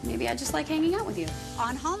thing. Maybe I just like hanging out with you.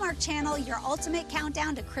 On Hallmark Channel, your ultimate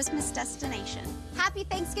countdown to Christmas destination. Happy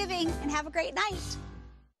Thanksgiving and have a great night.